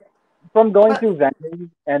 I from going through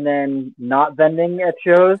vending and then not vending at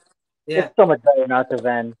shows, it's so much better not to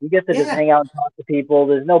vend. You get to just hang out and talk to people.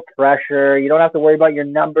 There's no pressure. You don't have to worry about your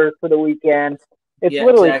numbers for the weekend. It's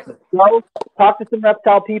literally go talk to some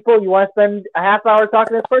reptile people. You want to spend a half hour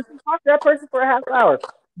talking to this person? Talk to that person for a half hour.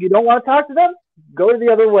 You don't want to talk to them? Go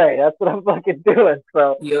the other way. That's what I'm fucking doing.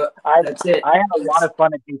 So that's it. I had a lot of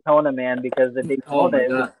fun at Daytona, man, because the Daytona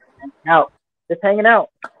is just hanging out.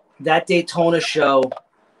 That Daytona show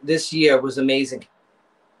this year was amazing.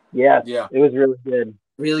 Yeah, Yeah. it was really good.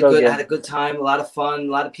 Really good. I had a good time. A lot of fun.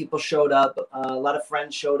 A lot of people showed up. A lot of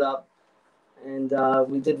friends showed up. And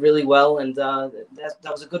we did really well. And that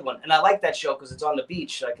was a good one. And I like that show because it's on the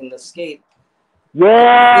beach. I can escape.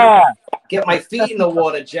 Yeah. Get my feet in the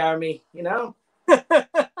water, Jeremy. You know?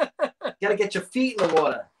 Gotta get your feet in the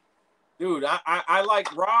water. Dude, I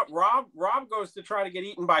like Rob goes to try to get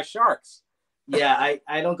eaten by sharks. Yeah,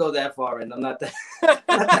 I don't go that far in. I'm not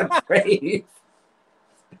that brave.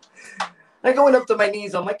 I going up to my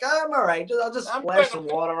knees. I'm like, oh, I'm all right. I'll just splash some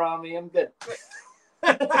water on me. I'm good.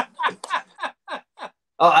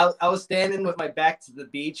 I was standing with my back to the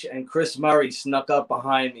beach, and Chris Murray snuck up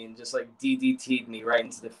behind me and just like DDT'd me right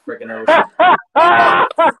into the freaking ocean.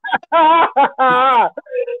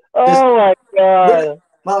 Oh my god!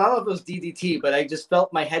 Well, I don't know if it was DDT, but I just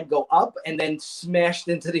felt my head go up and then smashed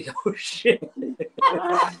into the ocean.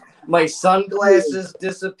 My sunglasses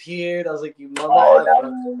disappeared. I was like, "You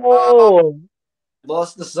mother!" Oh,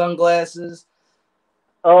 lost the sunglasses.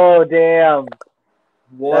 Oh damn!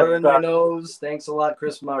 Water in my nose. Thanks a lot,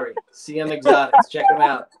 Chris Murray. CM Exotics. Check him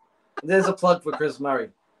out. There's a plug for Chris Murray.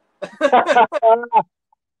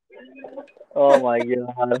 Oh my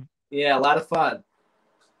god! Yeah, a lot of fun.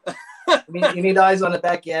 You need eyes on the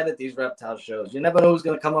backyard at these reptile shows. You never know who's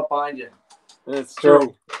going to come up behind you. It's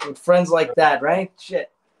true. With friends like that, right?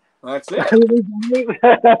 Shit. That's it. Who would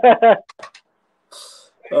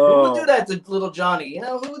do that to little Johnny? You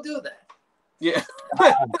know, who would do that? Yeah.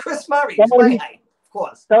 Chris Murray. He's my height, of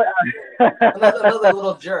course. Another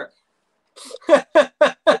little jerk. You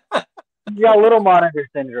got little monitor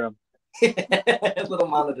syndrome. Little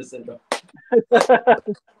monitor syndrome.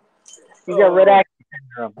 You got red axis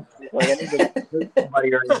syndrome. Like, I need to hurt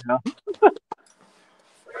somebody right now.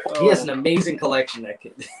 He has an amazing collection, that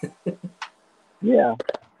kid. Yeah.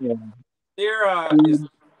 There is a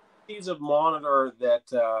piece of monitor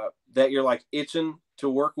that you're like itching to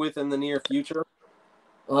work with in the near future.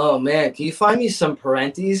 Oh man, can you find me some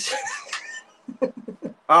Parentes?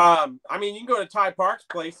 I mean, you can go to Ty Park's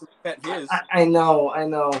place and pet his. I know.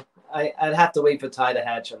 I'd have to wait for Ty to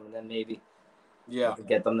hatch them, and then maybe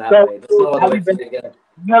get them that way. There's no other way to get them.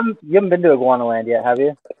 You haven't been to Iguanaland yet, have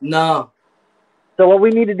you? No. So what we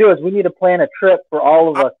need to do is we need to plan a trip for all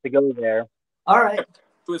of us to go there. All right.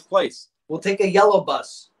 To his place. We'll take a yellow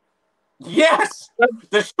bus. Yes,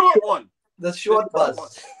 the short one. The short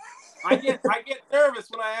bus. I get nervous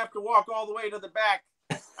when I have to walk all the way to the back.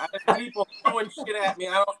 I have people throwing shit at me.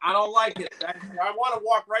 I don't like it. I want to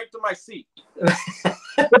walk right to my seat.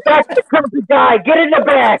 The back's the perfect guy. Get in the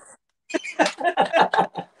back.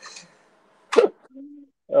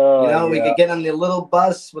 We could get on the little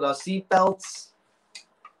bus with our seatbelts.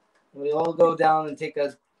 We all go down and take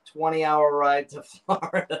a 20-hour ride to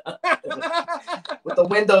Florida with the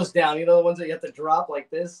windows down. You know, the ones that you have to drop like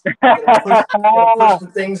this. You gotta push the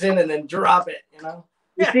things in and then drop it. You know.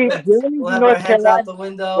 You see, we'll have our heads out the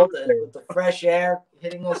window with the fresh air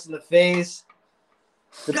hitting us in the face.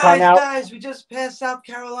 Guys, we just passed South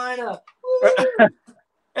Carolina.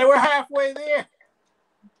 And we're halfway there.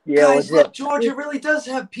 Yeah, guys, look, Georgia really does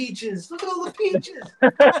have peaches. Look at all the peaches.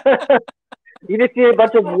 You just see a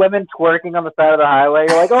bunch of women twerking on the side of the highway.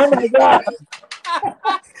 You're like, oh my god.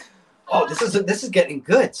 Oh, this is getting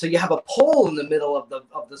good. So you have a pole in the middle of the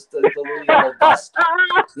little yellow bus.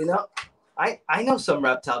 You know, I know some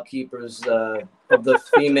reptile keepers of the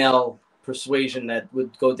female persuasion that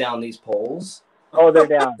would go down these poles. Oh, they're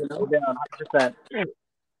down. You know? They're down 100%.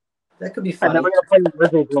 That could be funny. And then we're gonna play with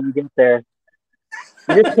lizards when we get there.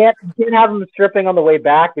 You can't have them stripping on the way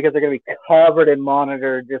back because they're gonna be covered in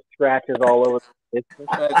monitor, just scratches all over.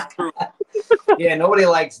 That's true. Yeah, nobody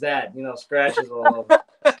likes that. You know, scratches all over.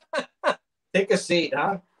 Take a seat,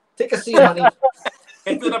 huh? Take a seat, honey.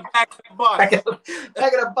 Into the back of the bus.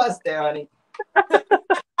 Back of the bus there, honey.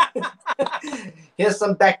 Here's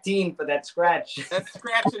some Bactine for that scratch. That's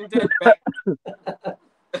scratching dead back.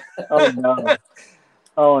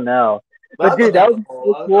 Oh no. But dude, that was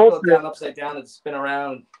cool. cool. I'll go down upside down and spin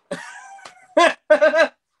around.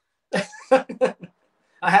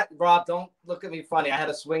 Rob, don't look at me funny. I had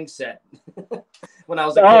a swing set when I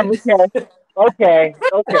was a kid. Okay.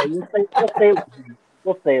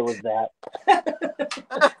 We'll say it was that.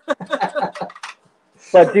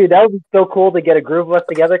 But dude, that would be so cool to get a group of us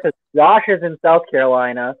together because Josh is in South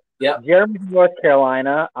Carolina. Yeah. Jeremy's in North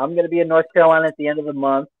Carolina. I'm gonna be in North Carolina at the end of the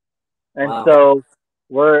month, and wow. So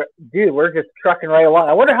we're just trucking right along.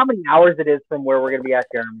 I wonder how many hours it is from where we're gonna be at,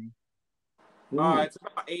 Jeremy. It's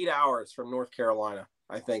about 8 hours from North Carolina,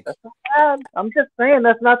 I think. That's not bad. I'm just saying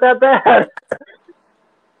that's not that bad.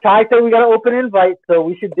 Ty said we got an open invite, so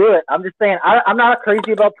we should do it. I'm just saying, I'm not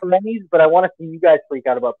crazy about perennies, but I want to see you guys freak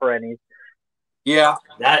out about perennies. Yeah,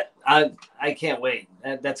 That I can't wait.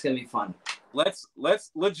 That's gonna be fun. let's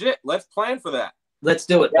plan for that. Let's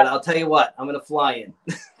do it. Yeah. But I'll tell you what, I'm gonna fly in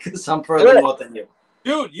because I'm further north than you.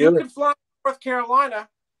 Dude, you can fly to North Carolina,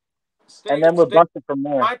 and then we'll bust it from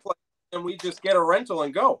there. My place, and we just get a rental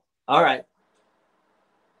and go. All right.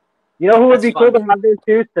 You know who would be cool to have there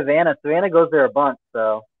too? Savannah. Savannah goes there a bunch,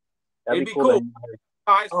 so that'd be cool.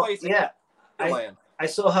 Place yeah, I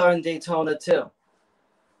saw her in Daytona too.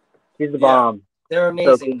 She's the bomb. They're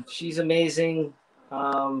amazing. So she's amazing.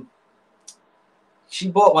 She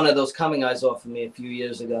bought one of those coming eyes off of me a few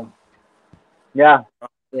years ago. Yeah.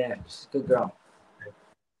 Yeah, she's a good girl.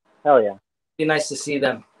 Hell yeah. Be nice to see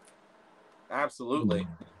them. Absolutely.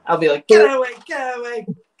 I'll be like, get away, get away.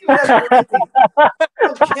 I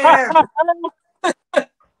don't care.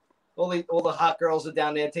 All the hot girls are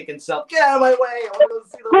down there taking selfies. Get out of my way. I want to go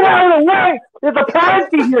see them. Get out of the way. There's a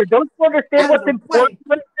party here. Don't you understand what's important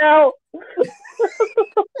right now?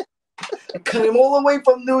 I came all the way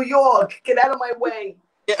from New York. Get out of my way.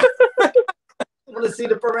 Yeah. I want to see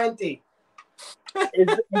the Parenti. Is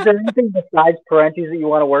there anything besides Parenti's that you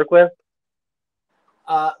want to work with?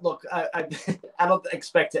 Look, I don't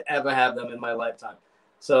expect to ever have them in my lifetime.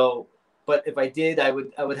 So, but if I did, I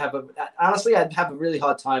would have honestly, I'd have a really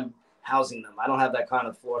hard time housing them. I don't have that kind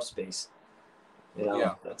of floor space. You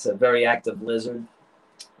know, That's a very active lizard.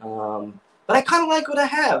 But I kind of like what I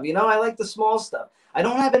have. You know, I like the small stuff. I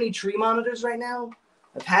don't have any tree monitors right now.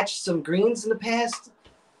 I've hatched some greens in the past.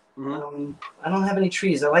 Mm-hmm. I don't have any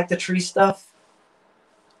trees. I like the tree stuff.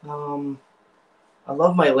 I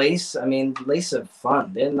love my lace. I mean, lace are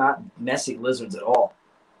fun. They're not messy lizards at all.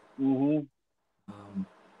 Mm-hmm.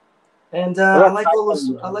 And I like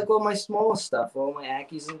all my smaller stuff, all my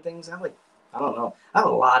Ackies and things. I don't know. I have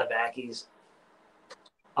a lot of Ackies.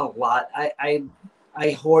 A lot.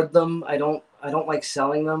 I hoard them. I don't like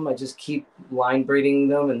selling them. I just keep line breeding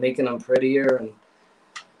them and making them prettier. And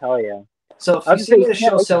hell yeah. So if you see me at a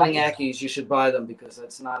show selling Ackies, you should buy them because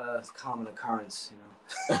that's not a common occurrence. You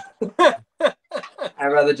know. I'd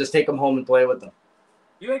rather just take them home and play with them.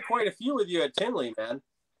 You had quite a few with you at Tinley, man.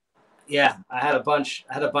 Yeah, I had a bunch.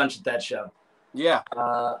 at that show. Yeah.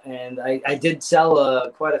 And I did sell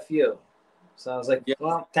quite a few. So I was like,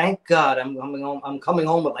 well, thank God I'm coming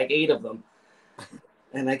home with like 8 of them,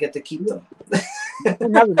 and I get to keep them.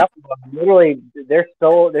 Literally, they're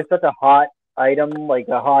such a hot item, like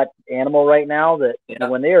a hot animal right now that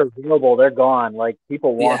when they are available, they're gone. Like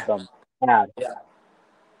people want them. Yeah.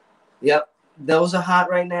 Yep. Those are hot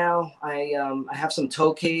right now. I have some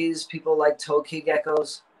tokays. People like tokay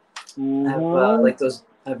geckos. Mm-hmm.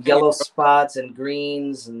 I have yellow spots and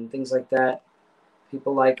greens and things like that.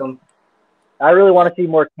 People like them. I really want to see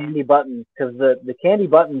more candy buttons because the candy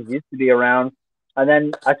buttons used to be around, and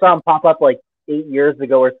then I saw them pop up like 8 years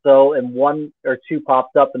ago or so, and 1 or 2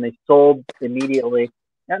 popped up and they sold immediately,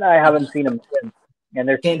 and I haven't seen them since. And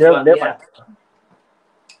they're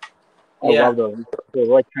I love those. They're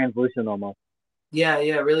like translucent almost. Yeah,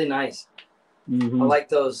 really nice. Mm-hmm. I like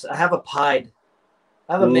those. I have a pied.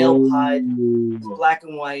 I have a male pied. It's black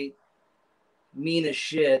and white. Mean as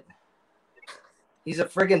shit. He's a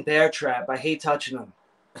friggin' bear trap. I hate touching him.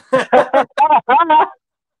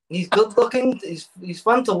 He's good looking. He's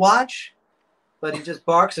fun to watch, but he just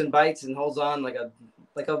barks and bites and holds on like a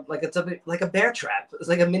bear trap. It's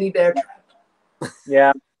like a mini bear trap.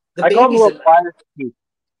 Yeah. I call them little fire teeth.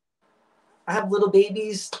 I have little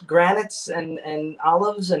babies, granites and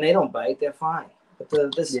olives, and they don't bite. They're fine.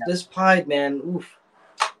 But this pied man, oof.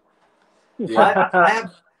 Yeah. I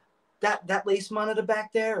have that lace monitor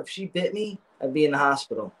back there. If she bit me, I'd be in the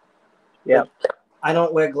hospital. Yeah. But I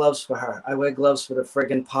don't wear gloves for her. I wear gloves for the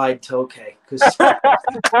friggin' pied tokay because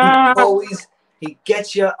he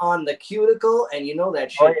gets you on the cuticle, and you know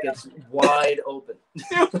that shit gets wide open.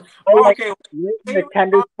 Okay, the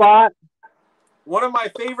tender spot. One of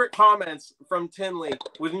my favorite comments from Tinley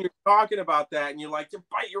was when you're talking about that, and you're like, "To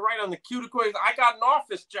bite you right on the cuticle." I got an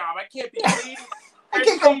office job. I can't be bleeding. I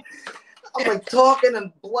can't go. I'm like talking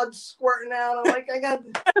and blood squirting out. I'm like,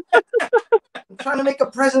 I'm trying to make a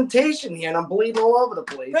presentation here, and I'm bleeding all over the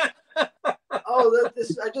place.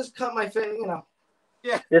 I just cut my finger, you know.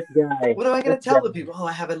 Yeah. This guy. What am I going to tell the people? Oh,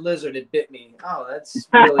 I have a lizard. It bit me. Oh, that's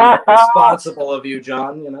really responsible of you,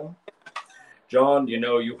 John, you know. John, you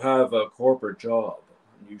know, you have a corporate job.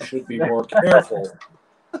 You should be more careful.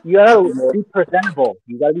 You gotta be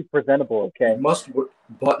presentable. Okay? You must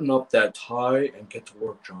button up that tie and get to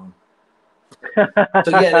work, John. So,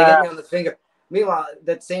 they get me on the finger. Meanwhile,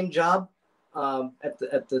 that same job, at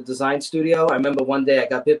the design studio. I remember one day I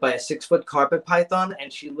got bit by a 6-foot carpet python,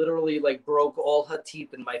 and she literally like broke all her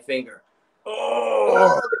teeth in my finger.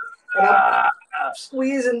 Oh, and I'm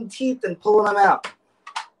squeezing teeth and pulling them out.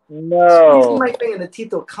 No. Squeezing my finger, and the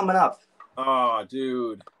teeth were coming up. oh,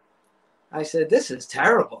 dude. I said, "This is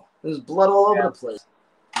terrible. There's blood all over the place."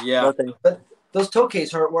 Yeah. Nothing. But those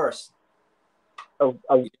toques hurt worse. Oh,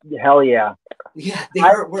 hell yeah. Yeah, they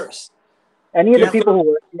hurt worse. Any of the people who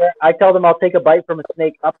work here, I tell them I'll take a bite from a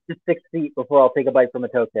snake up to 6 feet before I'll take a bite from a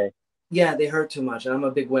toque. Yeah, they hurt too much. I'm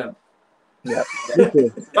a big wimp. Yeah, me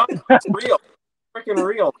too. It's real. Freaking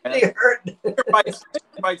real, man. They hurt.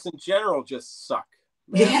 Bites in general just suck.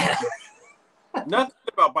 Man. Yeah. Nothing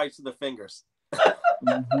about bites of the fingers.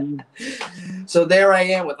 Mm-hmm. So there I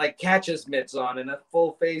am with like catcher's mitts on and a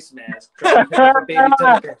full face mask, trying to pick up a baby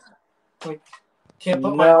toque. Like, can't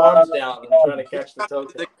put my arms down and trying to catch the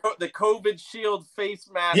toque. The COVID shield face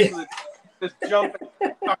mask Yeah. that's just jumping.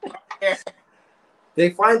 They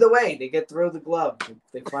find a way. They get through the glove.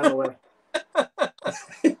 They find a way.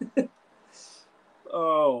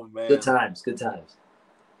 Oh man. Good times. Good times.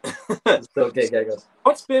 It's okay, geckos.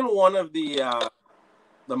 What's been one of the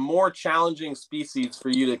more challenging species for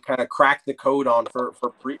you to kind of crack the code on for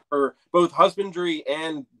both husbandry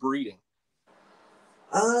and breeding?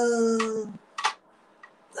 I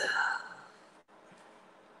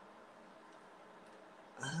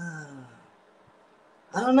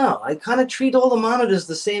don't know. I kind of treat all the monitors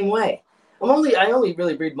the same way. I only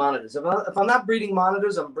really breed monitors. If I'm not breeding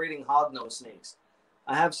monitors, I'm breeding hognose snakes.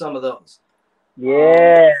 I have some of those.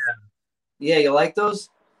 Yeah. Yeah, you like those?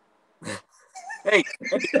 Hey,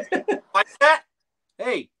 like that?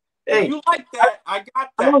 Hey, you like that? I got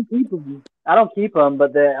that. I don't keep them,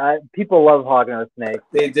 but people love hognose snakes.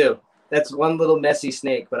 They do. That's one little messy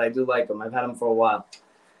snake, but I do like them. I've had them for a while.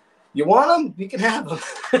 You want them? You can have them.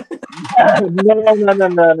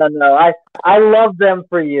 No. I love them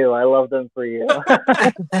for you. I love them for you.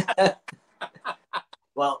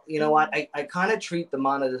 Well, you know what? I kind of treat the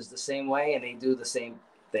monitors the same way, and they do the same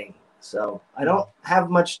thing. So I don't have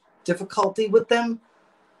much difficulty with them.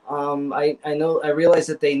 I realize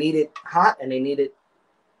that they need it hot, and they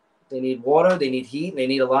need water, they need heat, and they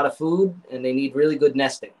need a lot of food, and they need really good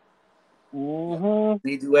nesting. Mm-hmm.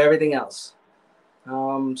 They do everything else.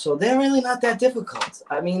 So they're really not that difficult.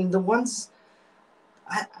 I mean, the ones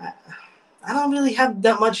I don't really have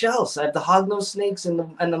that much else. I have the hognose snakes and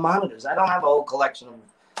the monitors. I don't have a whole collection of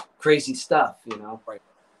crazy stuff, you know. Right.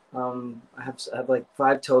 I have like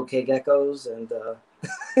 5 toque geckos, and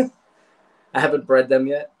I haven't bred them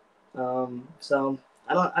yet. So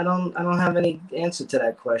I don't have any answer to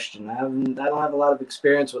that question. I don't have a lot of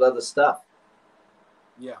experience with other stuff.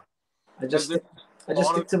 Yeah. I just stick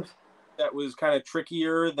to. That was kind of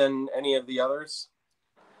trickier than any of the others.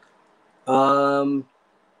 Well,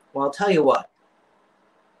 I'll tell you what.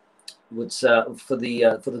 What's for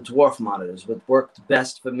the dwarf monitors? What worked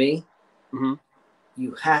best for me? Mm-hmm.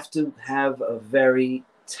 You have to have a very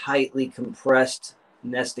tightly compressed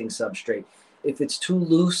nesting substrate. If it's too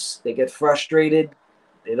loose, they get frustrated.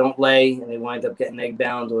 They don't lay, and they wind up getting egg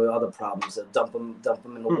bound or other problems. They'll dump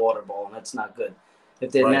them in the water bowl, and that's not good.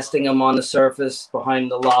 If they're nesting them on the surface behind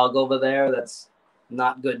the log over there, that's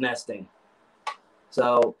not good nesting.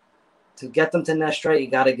 So to get them to nest right, you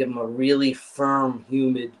got to give them a really firm,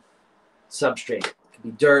 humid substrate. It could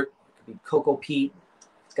be dirt, it could be cocoa peat.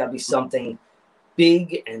 It's got to be something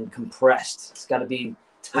big and compressed. It's got to be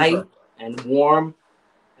tight and warm,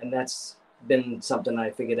 and that's been something I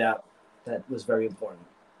figured out that was very important.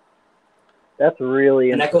 That's really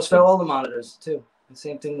and that goes for all the monitors too. The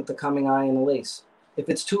same thing with the coming eye and the lace. If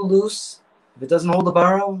it's too loose, if it doesn't hold the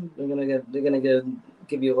burrow, they're gonna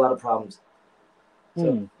give you a lot of problems.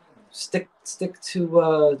 So stick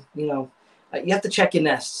to you have to check your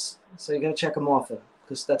nests. So you gotta check them often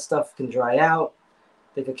because that stuff can dry out.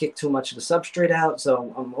 They could kick too much of the substrate out.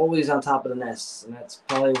 So I'm always on top of the nests, and that's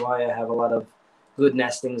probably why I have a lot of good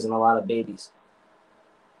nestings and a lot of babies.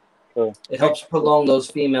 Cool. It helps prolong those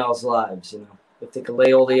females' lives, you know. If they can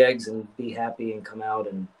lay all the eggs and be happy and come out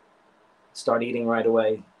and start eating right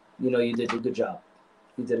away, you know, you did a good job.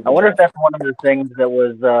 I wonder if that's one of the things that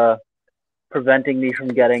was preventing me from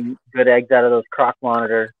getting good eggs out of those croc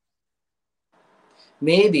monitors.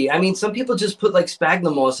 Maybe. I mean, some people just put like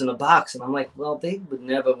sphagnum moss in a box, and I'm like, well, they would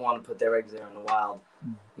never want to put their eggs there in the wild.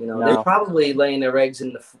 You know, they're probably laying their eggs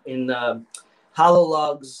in the hollow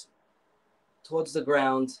logs towards the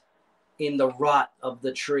ground in the rot of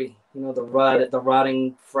the tree. You know, the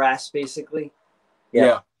rotting frass, basically.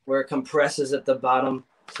 Yeah. Where it compresses at the bottom.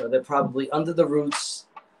 So they're probably under the roots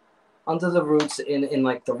in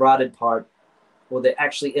like the rotted part. or they're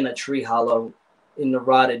actually in a tree hollow, in the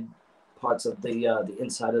rotted parts of the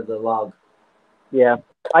inside of the log. Yeah,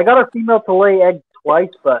 I got a female to lay eggs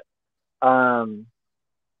twice, but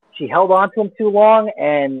she held on to them too long,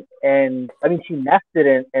 and I mean she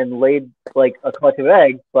nested and laid like a clutch of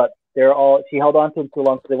eggs, but she held on to them too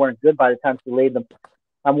long, so they weren't good by the time she laid them.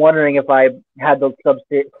 I'm wondering if I had the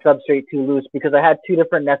substrate too loose, because I had two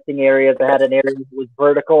different nesting areas. I had an area that was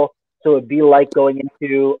vertical, so it'd be like going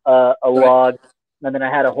into a log, and then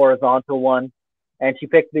I had a horizontal one. And she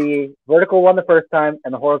picked the vertical one the first time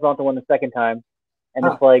and the horizontal one the second time. And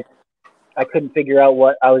it's like I couldn't figure out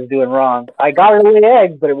what I was doing wrong. I got her to lay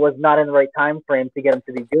eggs, but it was not in the right time frame to get them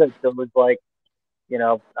to be good. So it was like,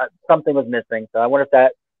 something was missing. So I wonder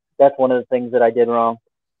if that's one of the things that I did wrong.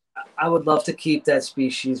 I would love to keep that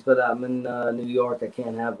species, but I'm in New York. I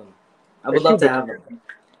can't have them. I would love to have them.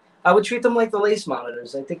 I would treat them like the lace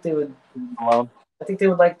monitors. I think they would. I think they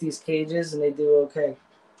would like these cages, and they do okay.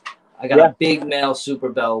 I got a big male super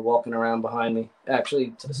bell walking around behind me.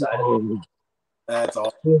 Actually, to the side of me. That's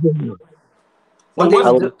awesome. One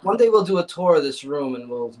day we'll do a tour of this room, and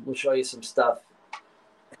we'll show you some stuff.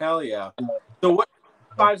 Hell yeah! So what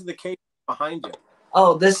size of the cage behind you?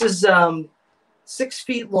 Oh, this is 6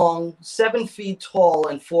 feet long, 7 feet tall,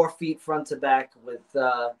 and 4 feet front to back, with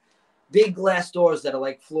big glass doors that are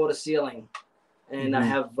like floor to ceiling. And I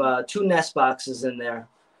have 2 nest boxes in there.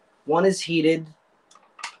 One is heated,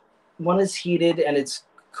 and it's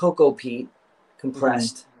cocoa peat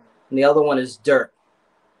compressed, and the other one is dirt.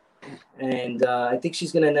 And I think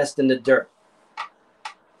she's gonna nest in the dirt.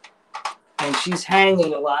 And she's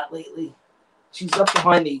hanging a lot lately. She's up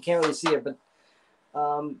behind me. You can't really see her, but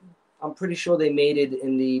I'm pretty sure they mated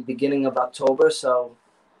in the beginning of October. So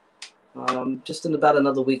just in about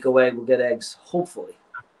another week away, we'll get eggs, hopefully.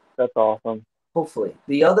 That's awesome. Hopefully.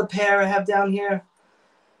 The other pair I have down here,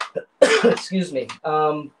 excuse me,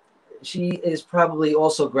 she is probably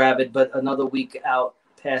also gravid, but another week out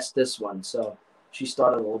past this one. So she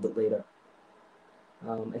started a little bit later.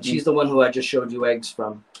 And she's the one who I just showed you eggs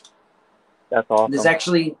from. That's awesome.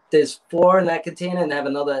 There's 4 in that container, and I have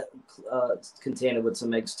another container with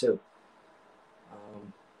some eggs too.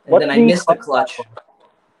 And then I missed the clutch.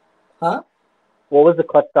 Huh? What was the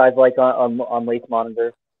clutch size like on lace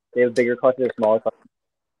monitors? They have bigger clutches or smaller clutches?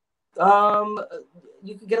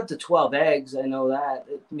 You could get up to 12 eggs. I know that.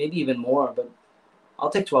 Maybe even more, but I'll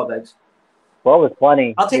take 12 eggs. 12 is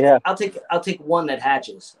plenty. I'll take one that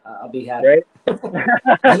hatches. I'll be happy. Right?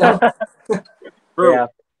 True. Yeah.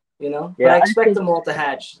 But I expect them all to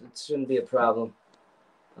hatch. It shouldn't be a problem.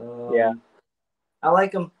 I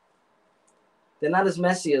like them. They're not as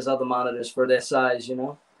messy as other monitors for their size,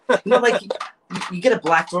 like you get a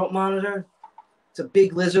black throat monitor. It's a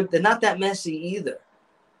big lizard. They're not that messy either,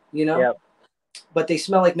 Yep. But they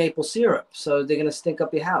smell like maple syrup, so they're gonna stink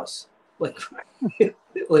up your house like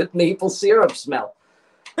maple syrup smell.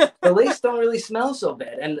 The lace don't really smell so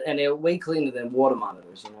bad, and they're way cleaner than water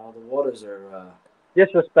monitors. The waters are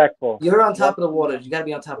disrespectful. You're on top of the waters. You got to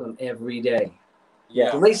be on top of them every day.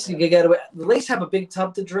 Yeah. The lace have a big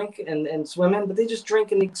tub to drink and swim in, but they just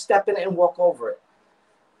drink and they step in it and walk over it.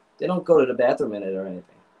 They don't go to the bathroom in it or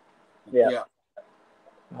anything. Yeah.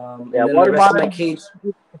 And then the rest of my cage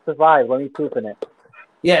survive. Let me poop in it.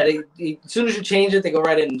 Yeah, they as soon as you change it, they go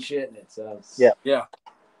right in and shit in it. So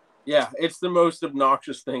yeah. It's the most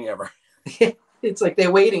obnoxious thing ever. It's like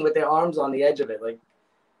they're waiting with their arms on the edge of it, like.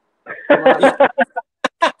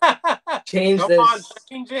 Change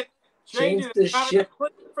it. Change this shit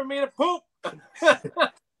for me to poop.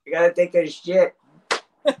 You gotta take a shit.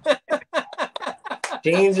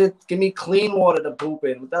 Change it. Give me clean water to poop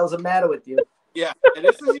in. What the hell's the matter with you? Yeah, and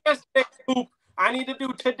this is yesterday's poop. I need to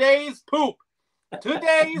do today's poop.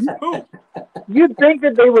 Today's poop. You'd think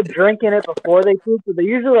that they would drink in it before they poop, but they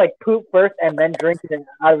usually like poop first and then drink it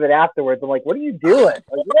out of it afterwards. I'm like, what are you doing? Like,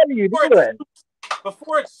 what are you doing?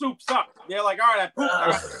 Before it soups up, they're like, all right, I pooped.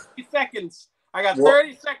 I got 30 seconds. I got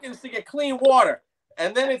 30 seconds to get clean water,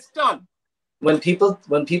 and then it's done. When people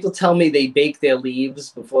tell me they bake their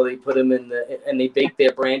leaves before they put them and they bake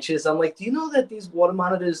their branches, I'm like, do you know that these water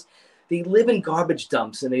monitors, they live in garbage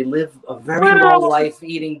dumps and they live a very low life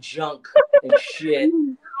eating junk and shit,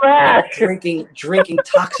 and drinking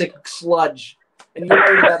toxic sludge, and you're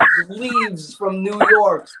worried about leaves from New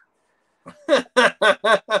York.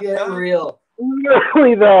 Get real.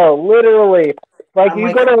 Literally though, literally. Like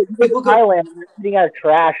you go to Thailand and they're eating out of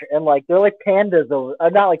trash, and like they're like pandas,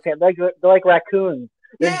 not like pandas, they're like raccoons.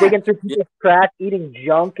 They're digging through people's trash, eating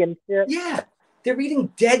junk and shit. Yeah, they're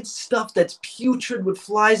eating dead stuff that's putrid with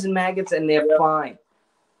flies and maggots, and they're fine.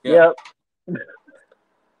 Yep.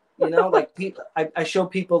 You know, like people, I show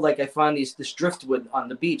people like I find this driftwood on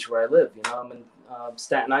the beach where I live. You know, I'm in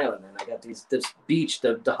Staten Island, and I got this beach.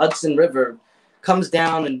 The Hudson River comes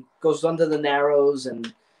down and goes under the Narrows,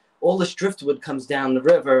 and all this driftwood comes down the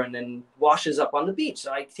river and then washes up on the beach.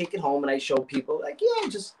 So I take it home and I show people like, yeah, I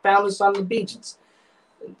just found this on the beach.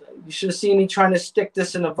 You should have seen me trying to stick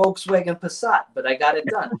this in a Volkswagen Passat, but I got it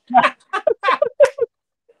done.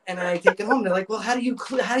 And then I take it home. They're like, well, how do you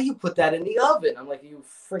put that in the oven? I'm like, are you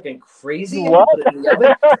freaking crazy? What? Put it in the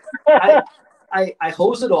oven? I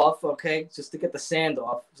hose it off, okay, just to get the sand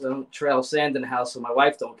off, so I don't trail sand in the house so my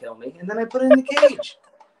wife don't kill me. And then I put it in the cage.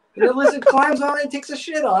 And the lizard climbs on it and takes a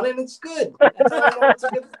shit on it, and it's good. That's how I know it's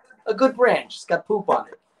a good branch. It's got poop on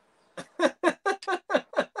it.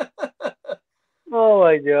 Oh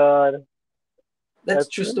my god. That's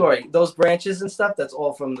true story. Those branches and stuff, that's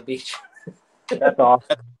all from the beach. That's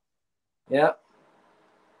awesome. Yeah.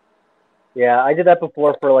 Yeah, I did that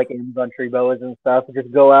before for like Amazon tree boas and stuff.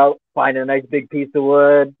 Just go out, find a nice big piece of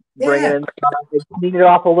wood, bring it in, clean it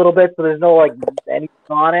off a little bit so there's no like anything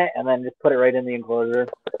on it, and then just put it right in the enclosure.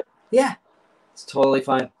 Yeah, it's totally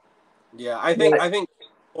fine. Yeah, I think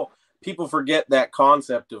people forget that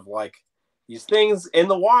concept of like these things in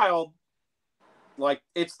the wild, like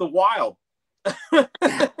it's the wild.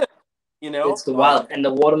 You know, it's the wild, and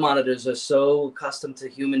the water monitors are so accustomed to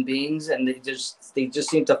human beings, and they just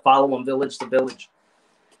seem to follow them village to village.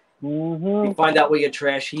 Mm-hmm. You find out where your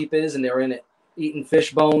trash heap is, and they're in it, eating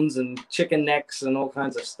fish bones and chicken necks and all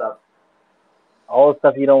kinds of stuff. All the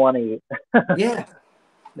stuff you don't want to eat. Yeah,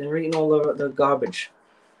 they're eating all the garbage.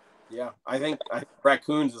 Yeah, I think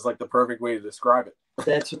raccoons is like the perfect way to describe it.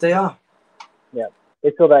 That's what they are. Yeah,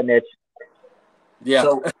 they fill that niche. Yeah.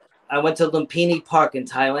 So I went to Lumpini Park in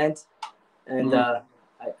Thailand, and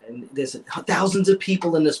and there's thousands of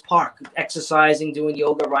people in this park exercising, doing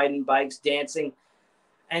yoga, riding bikes, dancing.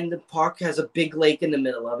 And the park has a big lake in the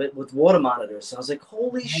middle of it with water monitors. So I was like,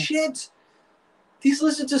 holy shit, these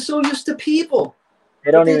lizards are so used to people.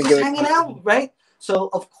 They don't they're even just hanging out, right? So,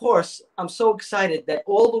 of course, I'm so excited that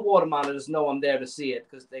all the water monitors know I'm there to see it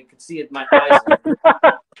because they could see it in my eyes.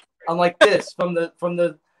 I'm like this I'm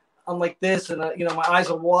like this, and my eyes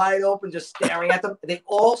are wide open, just staring at them. They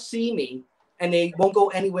all see me, and they won't go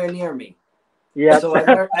anywhere near me. Yeah. So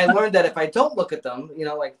I learned that if I don't look at them,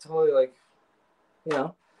 like totally like,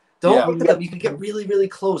 don't look at them. You can get really, really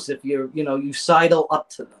close if you sidle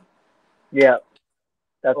up to them. Yeah.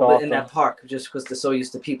 That's awesome. In that park, just because they're so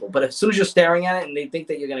used to people. But as soon as you're staring at it and they think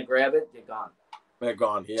that you're gonna grab it, they're gone. They're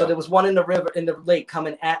gone. Yeah. So there was one in the lake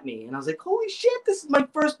coming at me, and I was like, "Holy shit! This is my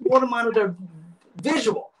first water monitor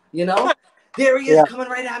visual." There he is coming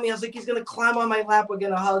right at me. I was like, "He's gonna climb on my lap. We're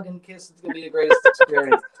gonna hug and kiss. It's gonna be the greatest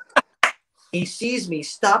experience." He sees me,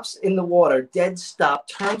 stops in the water, dead stop,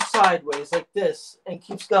 turns sideways like this, and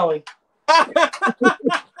keeps going.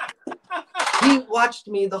 He watched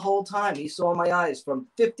me the whole time. He saw my eyes from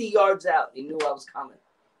 50 yards out. He knew I was coming.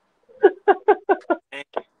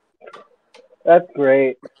 That's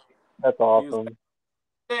great. That's awesome.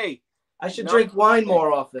 Hey, I should drink wine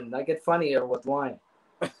more often. I get funnier with wine.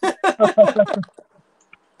 Is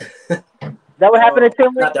that what happened to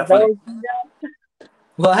Tinley? Not that funny.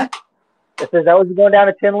 What? Is that was going down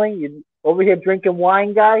to Tinley? You over here drinking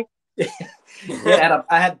wine, guy? Yeah,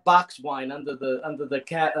 I had box wine under the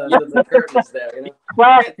curtains there.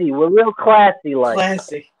 Classy. We're real classy, like.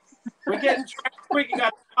 Classy. We're getting quick. You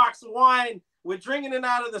got a box of wine. We're drinking it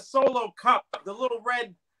out of the solo cup, the little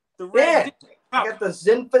red. Yeah, I got the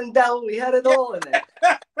Zinfandel. We had it all in there.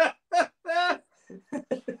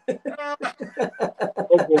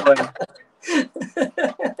 Oh boy.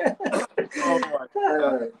 Oh my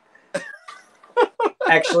God.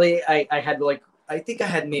 Actually, I think I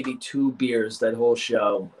had maybe 2 beers that whole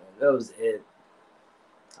show. That was it.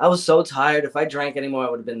 I was so tired. If I drank anymore, I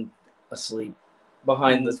would have been asleep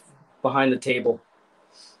behind the table.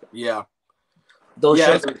 Yeah. Those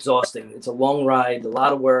shows are exhausting. It's a long ride, a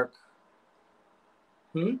lot of work.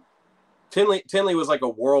 Tinley was like a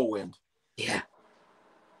whirlwind. Yeah.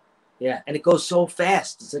 Yeah, and it goes so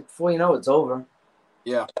fast. It's like before you know it's over.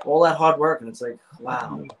 Yeah. All that hard work, and it's like,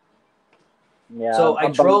 wow. Yeah. So I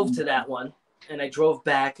drove to that one, and I drove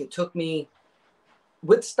back. It took me,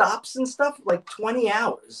 with stops and stuff, like 20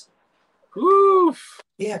 hours. Oof.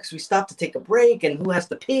 Yeah, because we stopped to take a break, and who has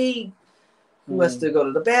to pee? Who has to go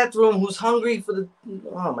to the bathroom? Who's hungry for the...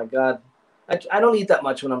 Oh, my God. I don't eat that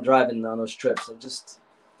much when I'm driving on those trips. I just...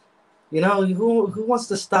 who wants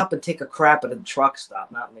to stop and take a crap at a truck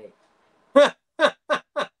stop? Not me.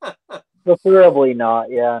 Preferably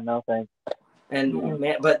not. Yeah, no thanks. And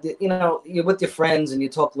man, but you know, you're with your friends and you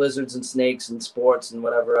talk lizards and snakes and sports and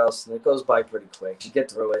whatever else, and it goes by pretty quick. You get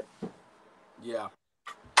through it. Yeah.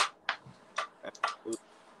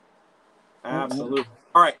 Absolutely.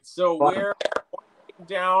 All right, so we're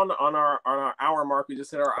down on our hour mark. We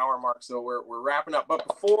just hit our hour mark, so we're wrapping up. But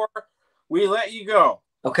before we let you go,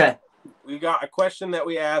 okay, we got a question that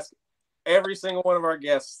we ask every single one of our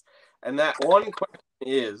guests, and that one question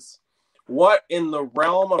is, what in the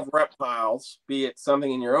realm of reptiles, be it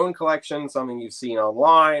something in your own collection, something you've seen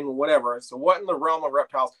online, whatever, so what in the realm of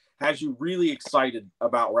reptiles has you really excited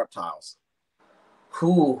about reptiles?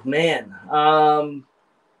 Ooh, man.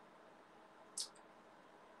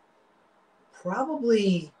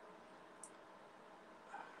 Probably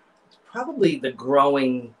the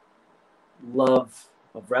growing love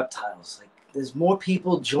of reptiles. Like, there's more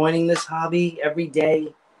people joining this hobby every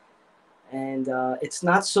day, and it's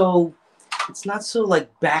not so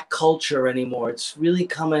like back culture anymore. It's really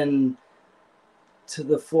coming to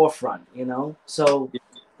the forefront, you know. So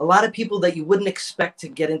a lot of people that you wouldn't expect to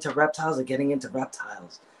get into reptiles are getting into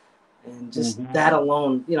reptiles, and just that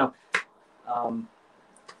alone, you know.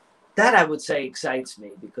 That I would say excites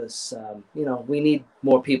me because, you know, we need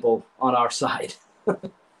more people on our side.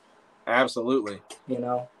 Absolutely. You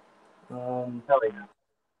know?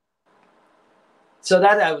 So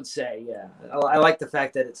that I would say, yeah. I like the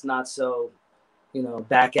fact that it's not so, you know,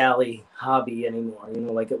 back alley hobby anymore. You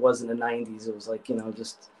know, like it was in the 90s. It was like, you know,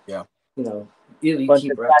 just, you know, you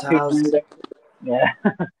keep reptiles. Yeah.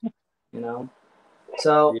 You know?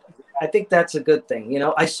 So I think that's a good thing. You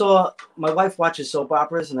know, I saw, my wife watches soap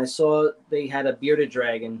operas, and I saw they had a bearded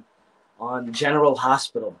dragon on General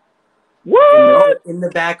Hospital. In the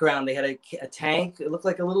background, they had a tank. It looked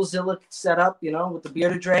like a little Zilla setup, you know, with the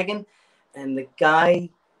bearded dragon, and the guy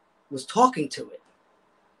was talking to it.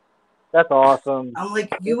 That's awesome. I'm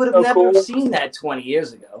like, you would have never seen that 20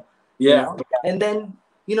 years ago. Yeah. You know? And then,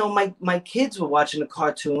 you know, my kids were watching a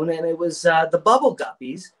cartoon, and it was the Bubble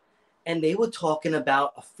Guppies. And they were talking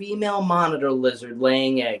about a female monitor lizard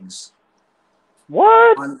laying eggs.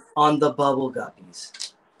 What? On the Bubble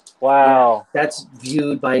Guppies. Wow. Yeah, that's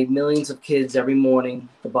viewed by millions of kids every morning,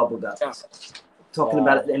 the Bubble Guppies. Yeah. Talking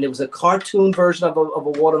about it. And it was a cartoon version of a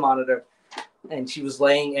water monitor. And she was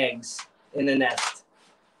laying eggs in a nest.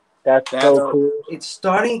 That's so cool. It's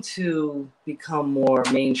starting to become more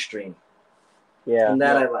mainstream. Yeah. And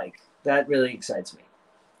that I like. That really excites me.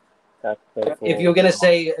 That's so cool. If you're gonna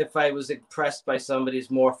say if I was impressed by somebody's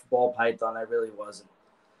morph ball python, I really wasn't.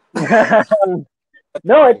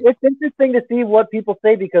 No, it's interesting to see what people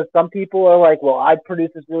say, because some people are like, well, I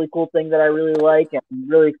produced this really cool thing that I really like, and I'm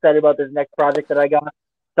really excited about this next project that I got.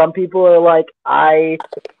 Some people are like,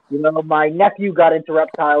 my nephew got into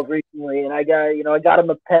reptiles recently, and I got him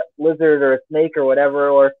a pet lizard or a snake or whatever,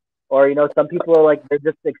 or you know, some people are like, they're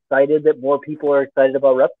just excited that more people are excited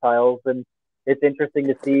about reptiles, and it's interesting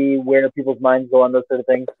to see where people's minds go on those sort of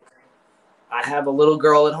things. I have a little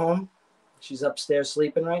girl at home. She's upstairs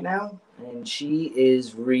sleeping right now, and she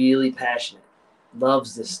is really passionate.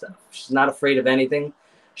 Loves this stuff. She's not afraid of anything.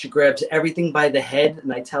 She grabs everything by the head,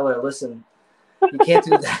 and I tell her, listen, you can't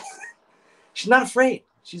do that. She's not afraid.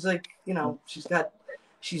 She's like, you know, she's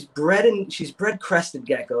bred crested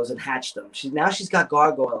geckos and hatched them. She's got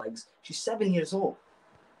gargoyle eggs. She's 7 years old.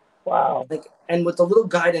 Wow. And with a little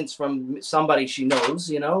guidance from somebody she knows,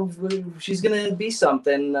 you know, she's gonna be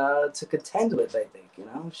something to contend with. I think, you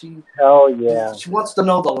know, Hell yeah. She wants to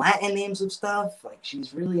know the Latin names of stuff. Like,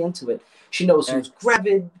 she's really into it. She knows who's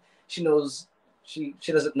gravid. She knows she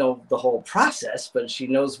doesn't know the whole process, but she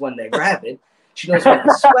knows when they're gravid. She knows when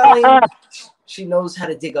they're swelling. She knows how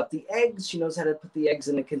to dig up the eggs. She knows how to put the eggs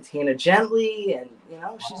in a container gently, and you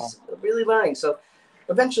know, she's really learning. So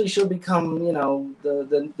eventually she'll become, you know,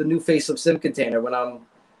 the new face of Sim Container when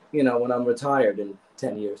I'm retired in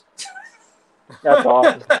 10 years. That's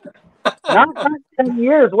awesome. not 10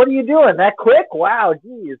 years. What are you doing? That quick? Wow,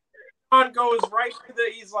 geez. John goes right to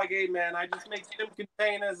he's like, hey man, I just make Sim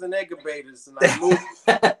Containers and incubators, and I move.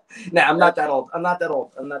 Nah, I'm not that old. I'm not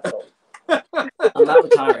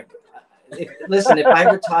retiring. Listen, if I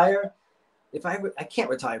retire, I can't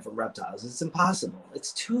retire from reptiles. It's impossible.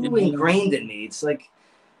 It's too ingrained in me. It's like,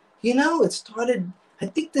 you know, I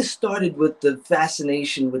think this started with the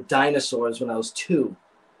fascination with dinosaurs when I was 2.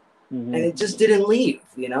 And it just didn't leave,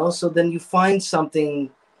 you know? So then you find something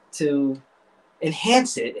to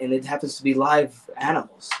enhance it, and it happens to be live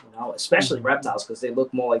animals, you know, especially reptiles, because they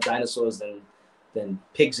look more like dinosaurs than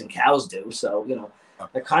pigs and cows do. So, you know,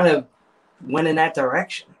 I kind of went in that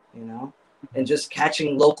direction, you know? And just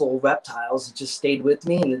catching local reptiles, it just stayed with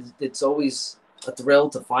me, and it's always a thrill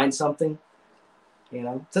to find something. You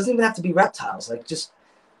know, it doesn't even have to be reptiles. Like just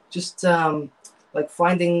like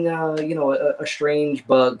finding a strange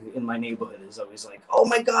bug in my neighborhood is always like, oh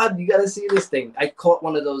my God, you got to see this thing. I caught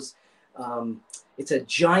one of those. It's a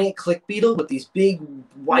giant click beetle with these big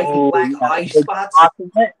white and black eye spots.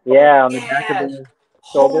 Yeah, on the back of the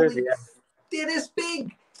shoulders. Holy, they're this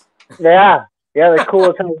big. Yeah, they're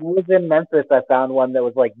cool. I was in Memphis. I found one that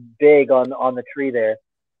was like big on the tree there.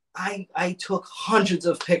 I took hundreds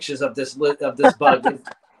of pictures of this bug.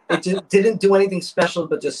 It just didn't do anything special,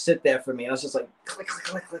 but just sit there for me. I was just like, click,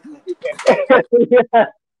 click, click, click, click. Yeah.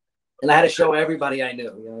 And I had to show everybody I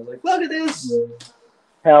knew. You know, I was like, look at this.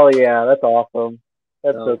 Hell yeah, that's awesome.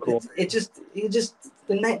 That's so cool.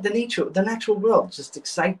 The natural world just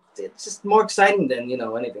excite. It's just more exciting than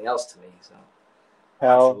anything else to me. So.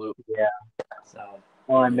 Hell Absolutely. yeah. So.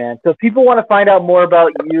 Oh man. So if people want to find out more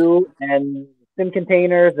about you and sim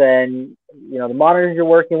containers and the monitors you're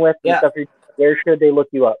working with and stuff, where should they look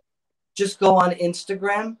you up? Just go on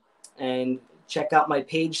Instagram and check out my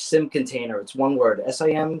page, Sim Container. It's one word,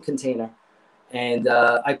 SIM Container. And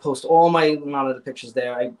I post all my monitor pictures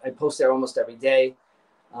there. I post there almost every day.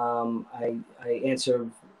 I answer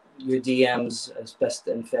your DMs as best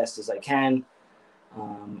and fast as I can.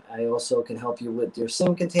 I also can help you with your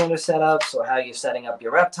sim container setups or how you're setting up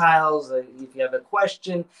your reptiles. If you have a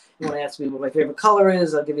question, you want to ask me what my favorite color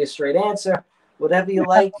is, I'll give you a straight answer. Whatever you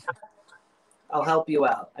like, I'll help you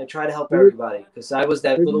out. I try to help everybody because I was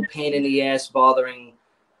that little pain in the ass bothering,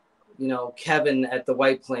 Kevin at the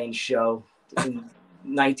White Plains show in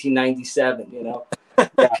 1997.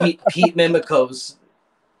 Pete Mimikos.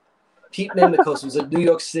 Pete Mimikos was a New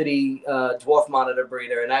York City dwarf monitor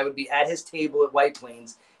breeder, and I would be at his table at White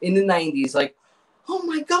Plains in the 90s, like, oh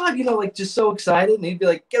my God, like just so excited. And he'd be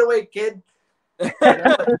like, get away, kid.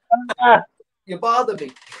 You bother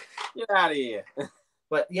me. Get out of here.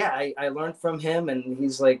 But yeah, I learned from him, and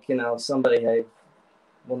he's like, somebody I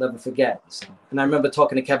will never forget. So, and I remember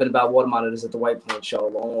talking to Kevin about water monitors at the White Plains show a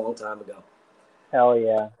long, long time ago. Hell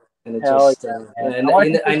yeah. And it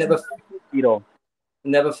I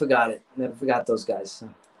never forgot it. Never forgot those guys. So.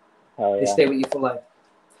 Hell yeah. They stay with you for life.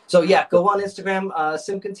 So yeah, go on Instagram,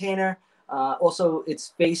 Sim Container. Also,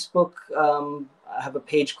 it's Facebook. I have a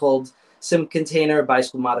page called Sim Container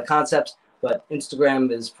Bicycle Monitor Concepts, but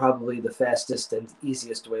Instagram is probably the fastest and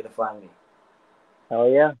easiest way to find me. Hell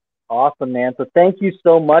yeah. Awesome, man. So thank you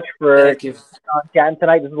so much for chatting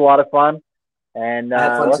tonight. This was a lot of fun. And I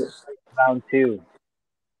had fun too. Round 2.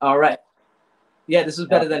 All right. Yeah, this was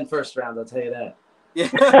better than first round, I'll tell you that.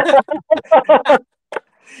 Yeah.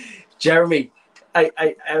 Jeremy,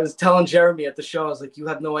 I was telling Jeremy at the show, I was like, you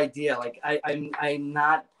have no idea. Like I'm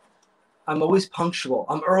always punctual.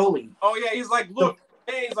 I'm early. Oh yeah, he's like, look,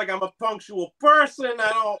 he's like, I'm a punctual person.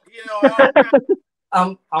 I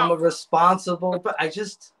don't I'm a responsible, but it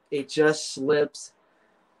just slips,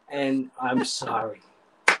 and I'm sorry.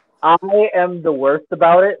 I am the worst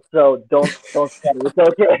about it, so don't say it. It's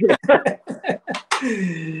okay.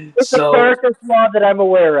 It's the character flaw that I'm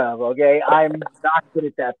aware of. Okay, I'm not good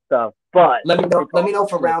at that stuff. But let me know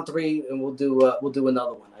for round 3, and we'll do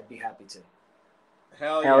another one. I'd be happy to.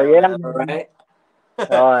 Hell yeah! All right.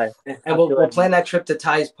 All right. And we'll plan that trip to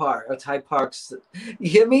Ty's Park or Ty Parks. You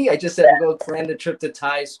hear me? I just said we'll go plan the trip to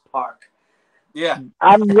Ty's Park. Yeah.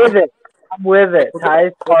 I'm with it.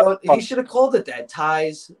 Ty's Park. He should have called it that.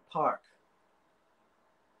 Ty's Park.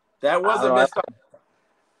 That was a messed up.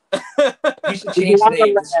 You should change the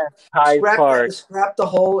name. Scrap the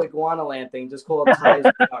whole Iguana Land thing. Just call it Ty's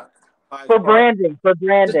Park. For branding,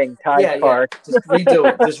 Ty's Park. Just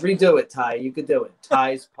redo it, Ty. You could do it.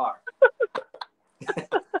 Ty's Park.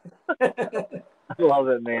 I love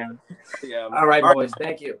it, man. Yeah. All right, boys.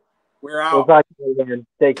 Thank you. We're out. We'll talk to you again.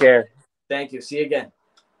 Take care. Thank you. See you again.